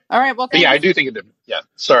 All right. Well, But yeah, thank I you. do think it. Yeah,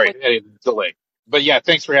 sorry, delay. But yeah,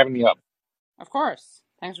 thanks for having me up. Of course.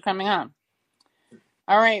 Thanks for coming on.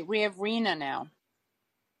 All right, we have Rena now.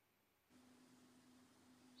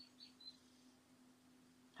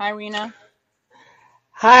 Hi, Rena.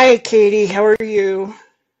 Hi, Katie. How are you?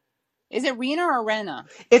 Is it Rena or Rena?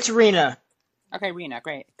 It's Rena. Okay, Rena.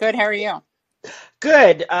 Great. Good. How are you?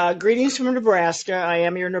 Good. Greetings from Nebraska. I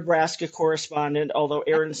am your Nebraska correspondent, although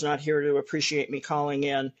Aaron's not here to appreciate me calling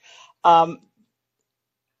in. Um,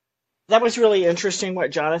 that was really interesting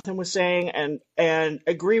what Jonathan was saying, and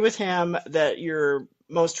agree with him that your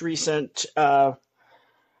most recent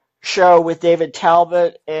show with David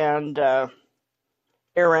Talbot and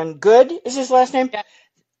Aaron Good is his last name.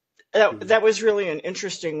 Yeah. That was really an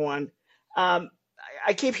interesting one. Um,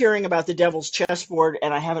 I keep hearing about the Devil's Chessboard,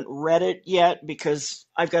 and I haven't read it yet because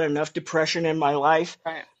I've got enough depression in my life.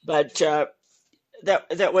 Right. But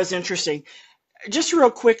that was interesting. Just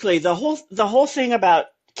real quickly, the whole thing about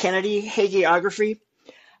Kennedy hagiography.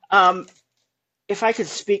 If I could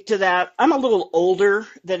speak to that, I'm a little older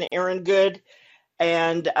than Aaron Good,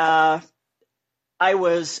 and I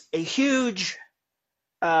was a huge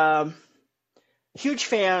fan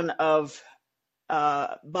of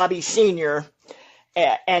Bobby Sr.,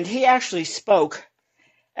 and he actually spoke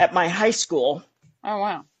at my high school Oh,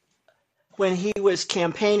 wow. when he was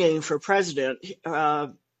campaigning for president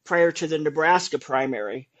prior to the Nebraska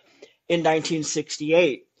primary in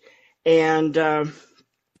 1968. And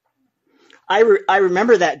I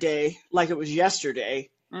remember that day like it was yesterday.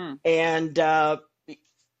 Mm. And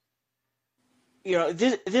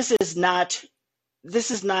this is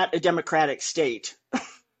not a democratic state.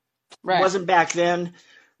 Right. Wasn't back then,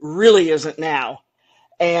 really isn't now.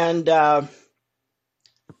 And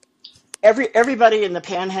everybody in the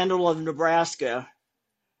panhandle of Nebraska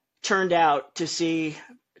turned out to see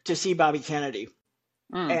Bobby Kennedy.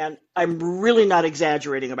 Mm. And I'm really not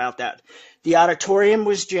exaggerating about that. The auditorium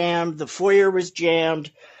was jammed, the foyer was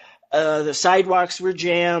jammed, the sidewalks were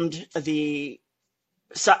jammed, the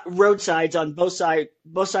roadsides on both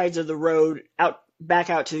sides of the road back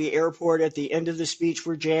out to the airport at the end of the speech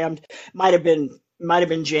were jammed. Might have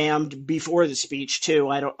been jammed before the speech too.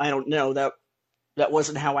 I don't know. That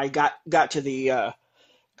wasn't how I got to the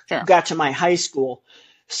Sure. got to my high school.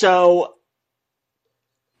 So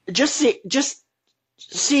just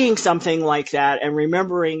seeing something like that and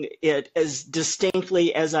remembering it as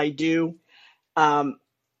distinctly as I do,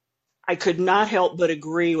 I could not help but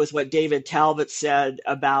agree with what David Talbot said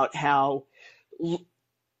about how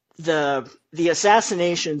the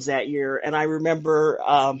assassinations that year, and I remember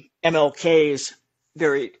MLK's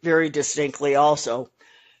very, very distinctly also.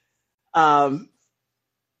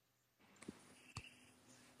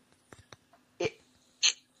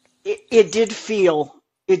 it did feel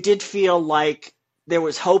like there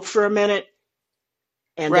was hope for a minute,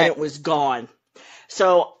 and then Right. it was gone.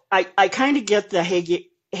 So I kind of get the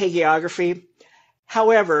hagiography.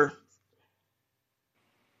 However,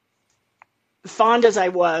 fond as I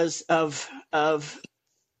was of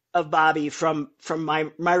Bobby from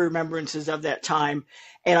my remembrances of that time,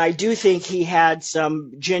 and I do think he had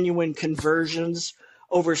some genuine conversions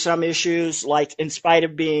over some issues, like in spite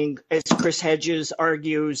of being, as Chris Hedges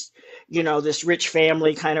argues, this rich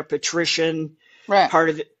family kind of patrician Right. part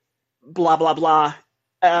of the blah blah blah.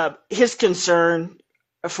 His concern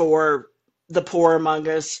for the poor among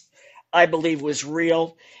us, I believe, was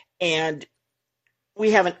real, and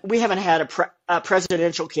we haven't had a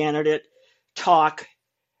presidential candidate talk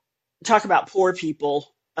about poor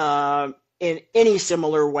people in any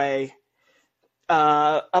similar way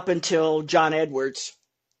up until John Edwards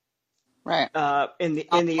Right. in the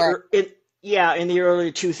Right. in the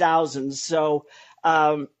early 2000s. So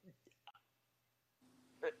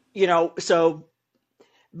so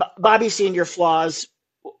Bobby Senior flaws,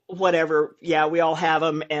 whatever. Yeah, we all have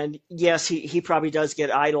them, and yes, he probably does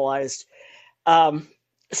get idolized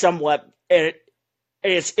somewhat. And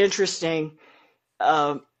it's interesting.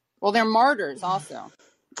 Well, they're martyrs also.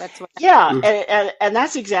 That's what. Yeah, and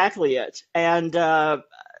that's exactly it. And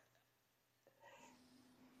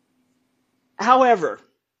however,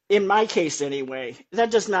 in my case anyway,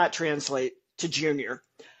 that does not translate to Junior.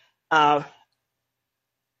 I've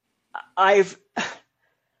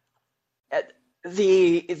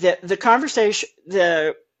the conversation,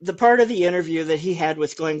 the part of the interview that he had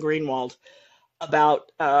with Glenn Greenwald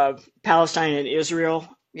about Palestine and Israel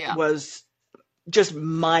was just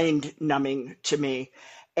mind numbing to me.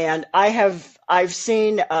 And I've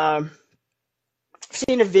seen a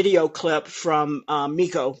video clip from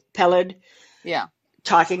Miko Peled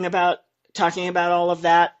talking about all of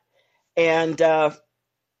that, and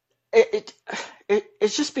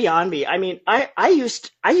it's just beyond me. I mean, I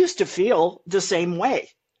used to feel the same way.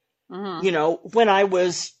 Mm-hmm. When I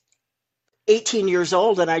was 18 years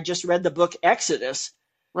old and I just read the book Exodus.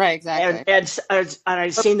 Right, exactly. And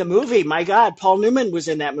I'd seen the movie. My God, Paul Newman was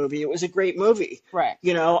in that movie. It was a great movie. Right.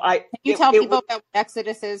 Can you tell people about what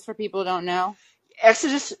Exodus is for people who don't know?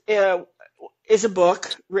 Exodus is a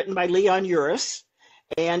book written by Leon Uris,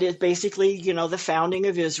 and it's basically, the founding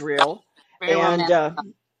of Israel.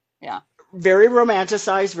 Very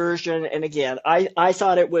romanticized version. And again, I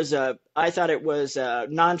thought it was a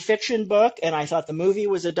nonfiction book, and I thought the movie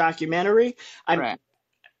was a documentary.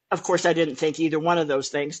 Of course, I didn't think either one of those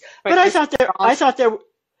things, but I thought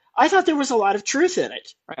there was a lot of truth in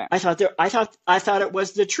it. Right. I thought it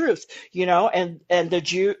was the truth, and the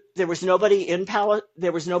Jew, there was nobody in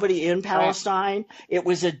Palestine. Right. It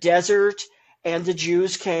was a desert, and the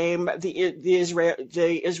Jews came, the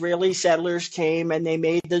Israeli settlers came, and they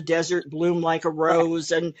made the desert bloom like a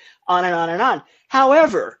rose, and on and on and on.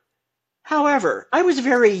 However, I was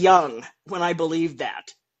very young when I believed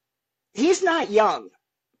that. He's not young.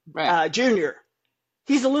 Right. Junior.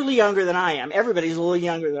 He's a little younger than I am. Everybody's a little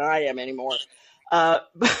younger than I am anymore.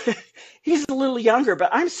 He's a little younger, but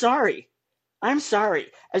I'm sorry.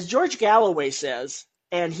 As George Galloway says,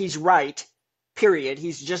 and he's right, period.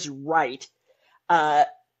 He's just right.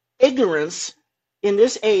 Ignorance in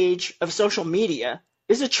this age of social media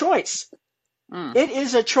is a choice. It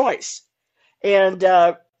is a choice. And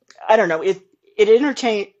I don't know,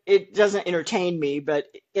 it doesn't entertain me, but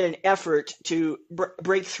in an effort to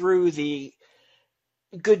break through the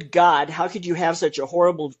good God, how could you have such a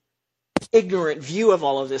horrible, ignorant view of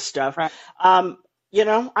all of this stuff? Right. I'm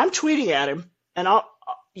tweeting at him, and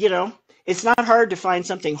it's not hard to find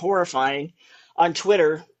something horrifying on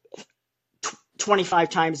Twitter 25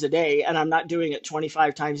 times a day, and I'm not doing it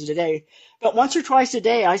 25 times a day, but once or twice a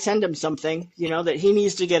day I send him something, that he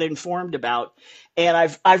needs to get informed about. And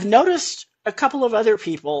I've noticed a couple of other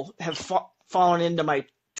people have fallen into my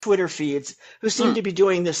Twitter feeds who seem to be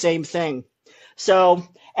doing the same thing. So,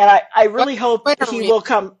 and I really hope he will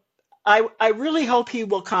come. I really hope he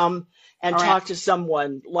will come and talk to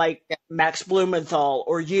someone like Max Blumenthal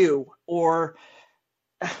or you, or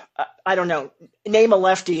I don't know, name a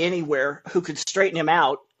lefty anywhere who could straighten him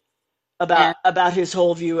out about his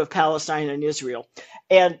whole view of Palestine and Israel.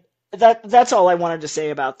 And that's all I wanted to say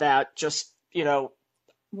about that. Just,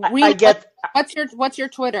 I get. What's your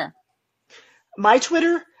Twitter? My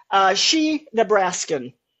Twitter, She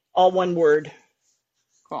Nebraskan, all one word.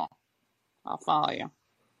 Cool. I'll follow you.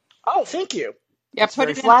 Oh, thank you. Yeah, that's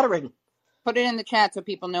very flattering. Put it in the chat so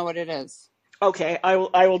people know what it is. Okay,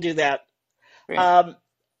 I will do that. Great.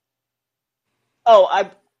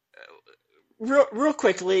 Real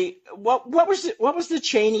quickly, what was the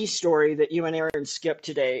Cheney story that you and Aaron skipped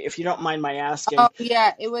today, if you don't mind my Oh asking?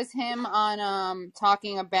 yeah, it was him on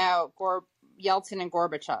talking about Yeltsin and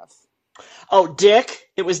Gorbachev. Oh, Dick.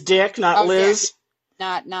 It was Dick, not Oh, Dick, Liz.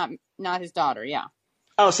 not his daughter. Yeah.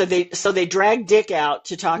 Oh, so they dragged Dick out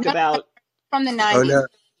to talk No, about. from the Oh 90s no.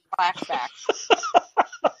 flashback.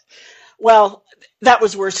 Well, that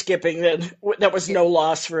was worth skipping. Then that was Yeah. no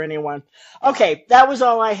loss for anyone. Yeah. Okay, that was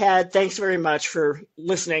all I had. Thanks very much for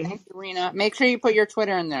listening. Thank you, Rena. Make sure you put your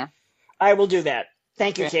Twitter in there. I will do that.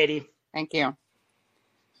 Thank you, Great. Katie. Thank you.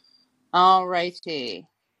 All righty.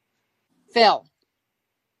 Phil.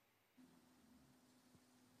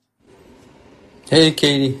 Hey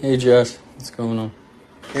Katie, hey Josh, what's going on?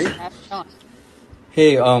 Hey. How's it going?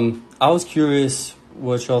 Hey, I was curious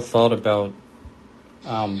what y'all thought about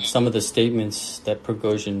some of the statements that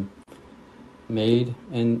Prigozhin made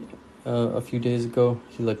and a few days ago.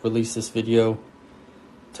 He released this video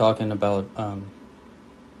talking about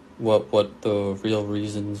what the real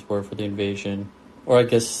reasons were for the invasion, or I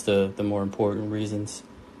guess the more important reasons.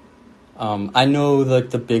 I know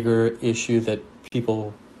the bigger issue that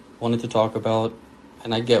people wanted to talk about,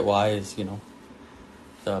 and I get why, is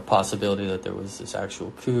the possibility that there was this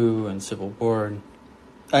actual coup and civil war. And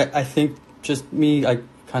I think just me, I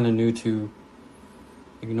kind of knew to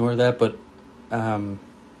ignore that, but well,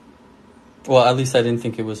 at least I didn't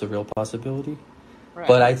think it was a real possibility. Right.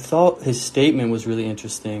 But I thought his statement was really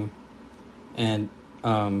interesting, and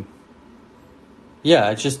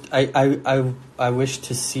yeah, I wish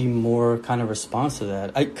to see more kind of response to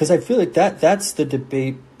that, because I feel like that's the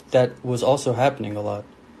debate that was also happening a lot.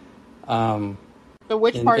 So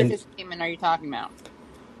which part of his statement are you talking about?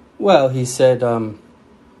 Well, he said that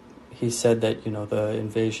the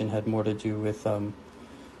invasion had more to do with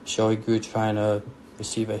Shoigu trying to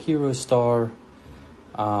receive a hero star,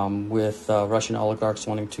 with Russian oligarchs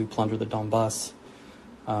wanting to plunder the Donbass.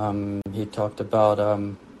 He talked about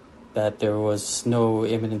that there was no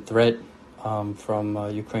imminent threat from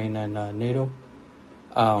Ukraine and NATO.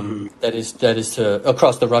 That is to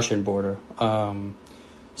across the Russian border.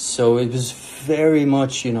 So it was very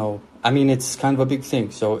much, I mean, it's kind of a big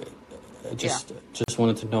thing. So I just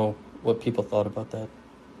wanted to know what people thought about that.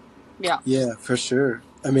 Yeah. Yeah, for sure.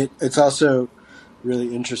 I mean, it's also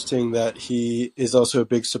really interesting that he is also a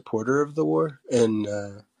big supporter of the war, and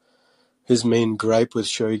his main gripe with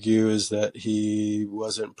Shoigu is that he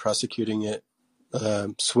wasn't prosecuting it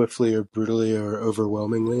swiftly or brutally or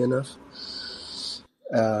overwhelmingly enough.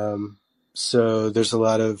 So there's a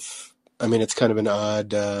lot of, I mean, it's kind of an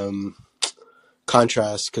odd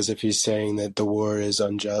contrast, because if he's saying that the war is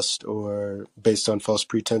unjust or based on false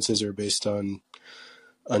pretenses or based on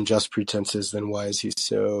unjust pretenses, then why is he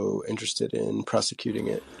so interested in prosecuting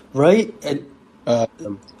it? Right? And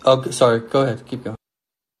sorry, go ahead, keep going.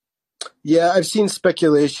 Yeah, I've seen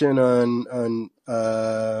speculation on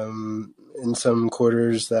in some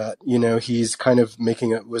quarters that he's kind of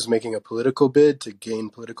was making a political bid to gain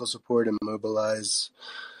political support and mobilize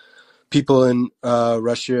people in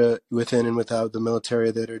Russia within and without the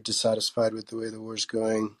military that are dissatisfied with the way the war's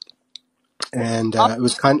going, and it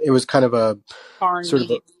was kind of a Foreign sort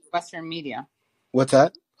media, of Western media. What's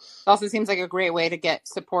that? It also seems like a great way to get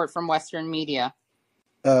support from Western media.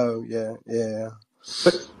 Oh yeah.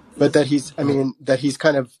 But that he's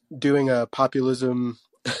kind of doing a populism,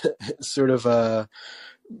 sort of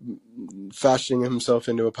fashioning himself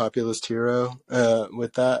into a populist hero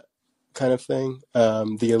with that kind of thing.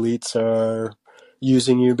 The elites are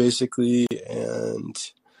using you basically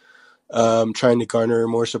and trying to garner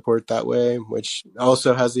more support that way, which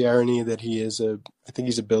also has the irony that I think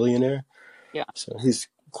he's a billionaire. Yeah. So he's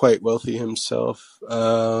quite wealthy himself.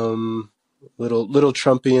 Little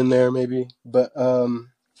Trumpy in there maybe, but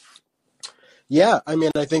yeah, I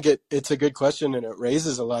mean, I think it's a good question, and it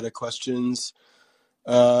raises a lot of questions,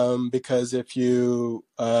 because if you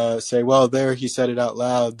say, well, there he said it out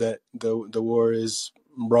loud that the war is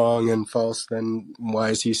wrong and false, then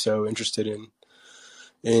why is he so interested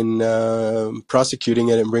in prosecuting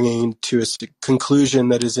it and bringing it to a conclusion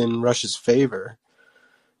that is in Russia's favor,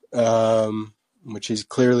 which he's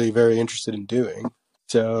clearly very interested in doing.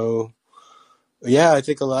 So yeah, I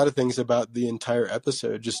think a lot of things about the entire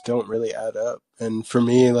episode just don't really add up. And for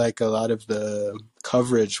me, a lot of the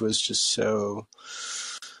coverage was just so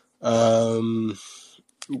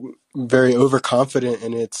very overconfident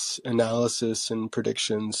in its analysis and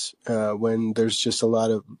predictions, when there's just a lot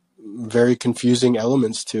of very confusing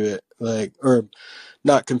elements to it, or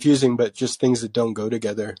not confusing, but just things that don't go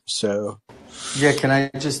together. So Yeah, can I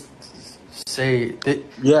just say that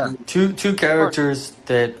yeah, two characters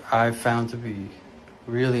that I found to be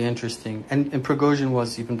really interesting. And Prigozhin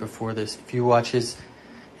was even before this. If you watch his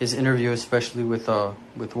interview, especially with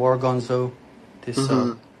War Gonzo,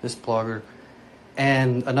 this blogger,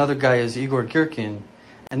 and another guy is Igor Girkin,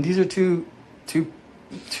 and these are two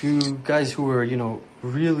guys who were, you know,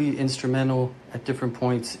 really instrumental at different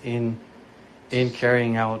points in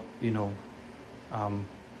carrying out, you know,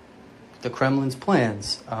 the Kremlin's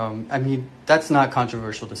plans. I mean, that's not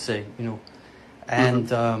controversial to say, you know,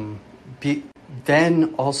 and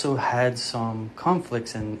then also had some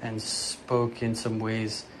conflicts and spoke in some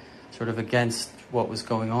ways sort of against what was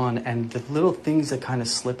going on. And the little things that kind of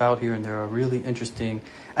slip out here and there are really interesting,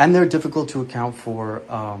 and they're difficult to account for.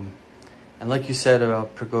 And like you said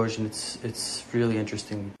about Prigozhin, it's really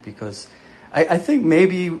interesting because I think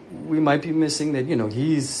maybe we might be missing that, you know,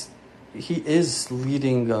 he is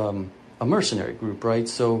leading a mercenary group, right?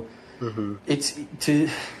 So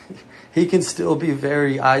he can still be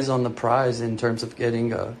very eyes on the prize in terms of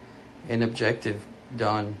getting an objective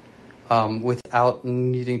done without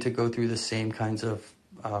needing to go through the same kinds of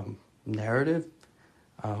narrative.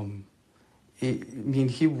 I mean,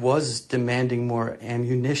 he was demanding more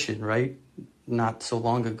ammunition, right? Not so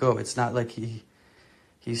long ago. It's not like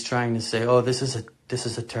he's trying to say, "Oh, this is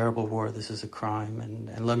a terrible war. This is a crime,"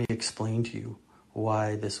 and let me explain to you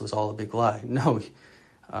why this was all a big lie. No,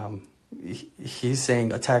 he's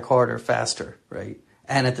saying attack harder, faster, right?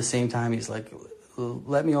 And at the same time, he's like,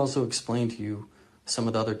 let me also explain to you some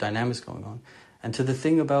of the other dynamics going on. And to the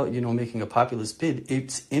thing about, you know, making a populist bid,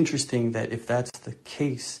 it's interesting that if that's the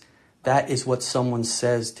case, that is what someone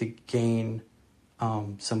says to gain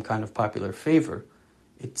some kind of popular favor.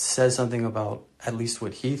 It says something about at least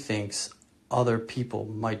what he thinks other people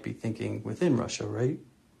might be thinking within Russia, right?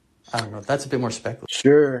 I don't know. That's a bit more speculative.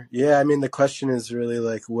 Sure. Yeah. I mean, the question is really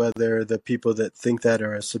like whether the people that think that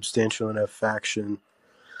are a substantial enough faction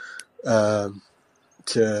to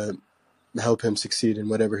help him succeed in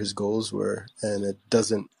whatever his goals were. And it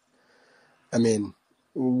doesn't, I mean,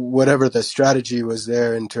 whatever the strategy was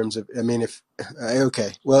there in terms of, I mean, if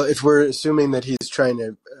we're assuming that he's trying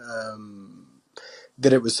to,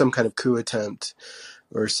 that it was some kind of coup attempt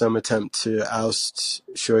or some attempt to oust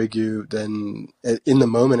Shoigu, then in the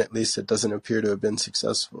moment, at least, it doesn't appear to have been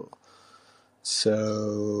successful.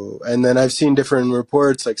 So, and then I've seen different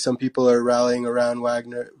reports, like some people are rallying around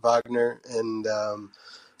Wagner and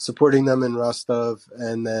supporting them in Rostov,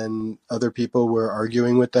 and then other people were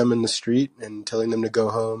arguing with them in the street and telling them to go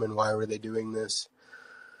home and why were they doing this.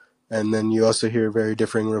 And then you also hear very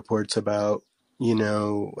differing reports about, you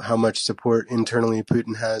know, how much support internally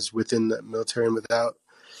Putin has within the military and without.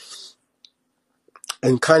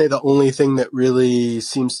 And kind of the only thing that really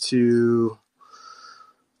seems to,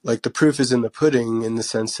 like, the proof is in the pudding, in the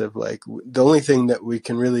sense of, like, the only thing that we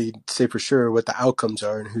can really say for sure what the outcomes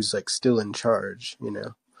are and who's, like, still in charge, you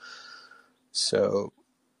know. So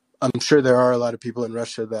I'm sure there are a lot of people in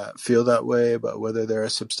Russia that feel that way, but whether they're a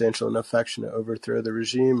substantial enough faction to overthrow the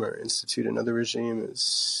regime or institute another regime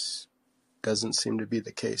doesn't seem to be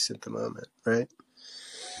the case at the moment, right?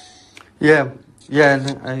 Yeah,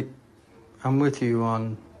 and I'm with you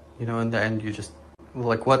on, you know, in the end, you just,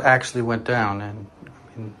 like, what actually went down, and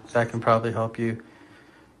I mean, that can probably help you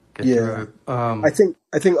get through it.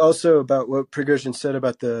 I think also about what Prigozhin said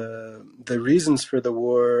about the reasons for the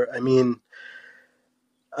war. I mean,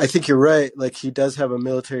 I think you're right. Like, he does have a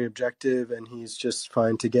military objective, and he's just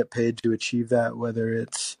fine to get paid to achieve that. Whether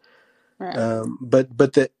it's, right. But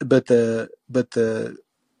the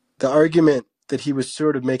argument that he was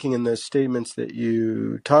sort of making in those statements that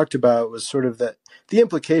you talked about was sort of that the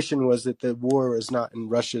implication was that the war is not in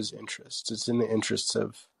Russia's interests. It's in the interests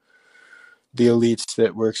of the elites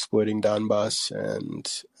that were exploiting Donbass,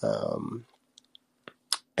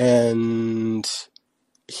 and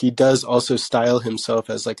he does also style himself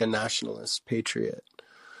as like a nationalist patriot.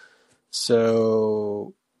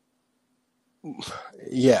 So,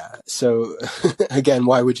 yeah. So again,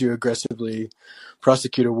 why would you aggressively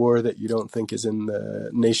prosecute a war that you don't think is in the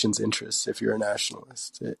nation's interests if you're a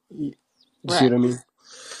nationalist? You see what I mean?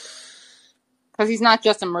 Because he's not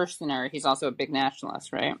just a mercenary; he's also a big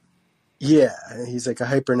nationalist, right? Yeah, he's like a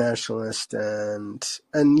hyper nationalist, and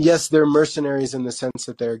yes, they're mercenaries in the sense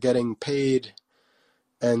that they're getting paid,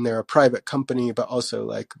 and they're a private company, but also,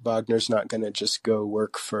 like, Wagner's not going to just go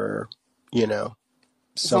work for, you know,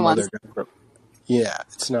 some other group. Yeah,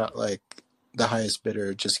 it's not like the highest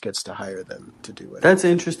bidder just gets to hire them to do whatever. That's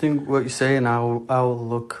interesting what you say, and I'll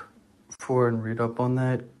look for and read up on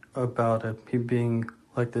that about him being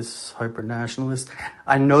like this hyper nationalist.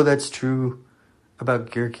 I know that's true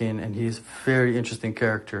about Girkin, and he's a very interesting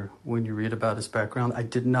character when you read about his background. I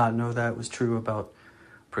did not know that was true about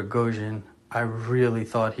Prigozhin. I really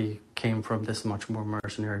thought he came from this much more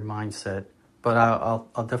mercenary mindset. But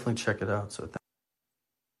I'll definitely check it out. So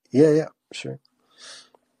Yeah, sure.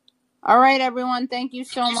 All right, everyone. Thank you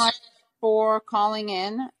so much for calling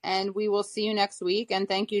in, and we will see you next week. And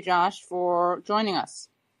thank you, Josh, for joining us.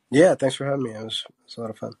 Yeah, thanks for having me. It was a lot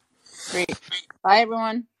of fun. Great. Bye,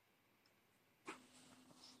 everyone.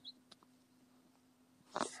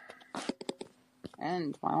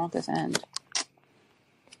 End. Why won't this end?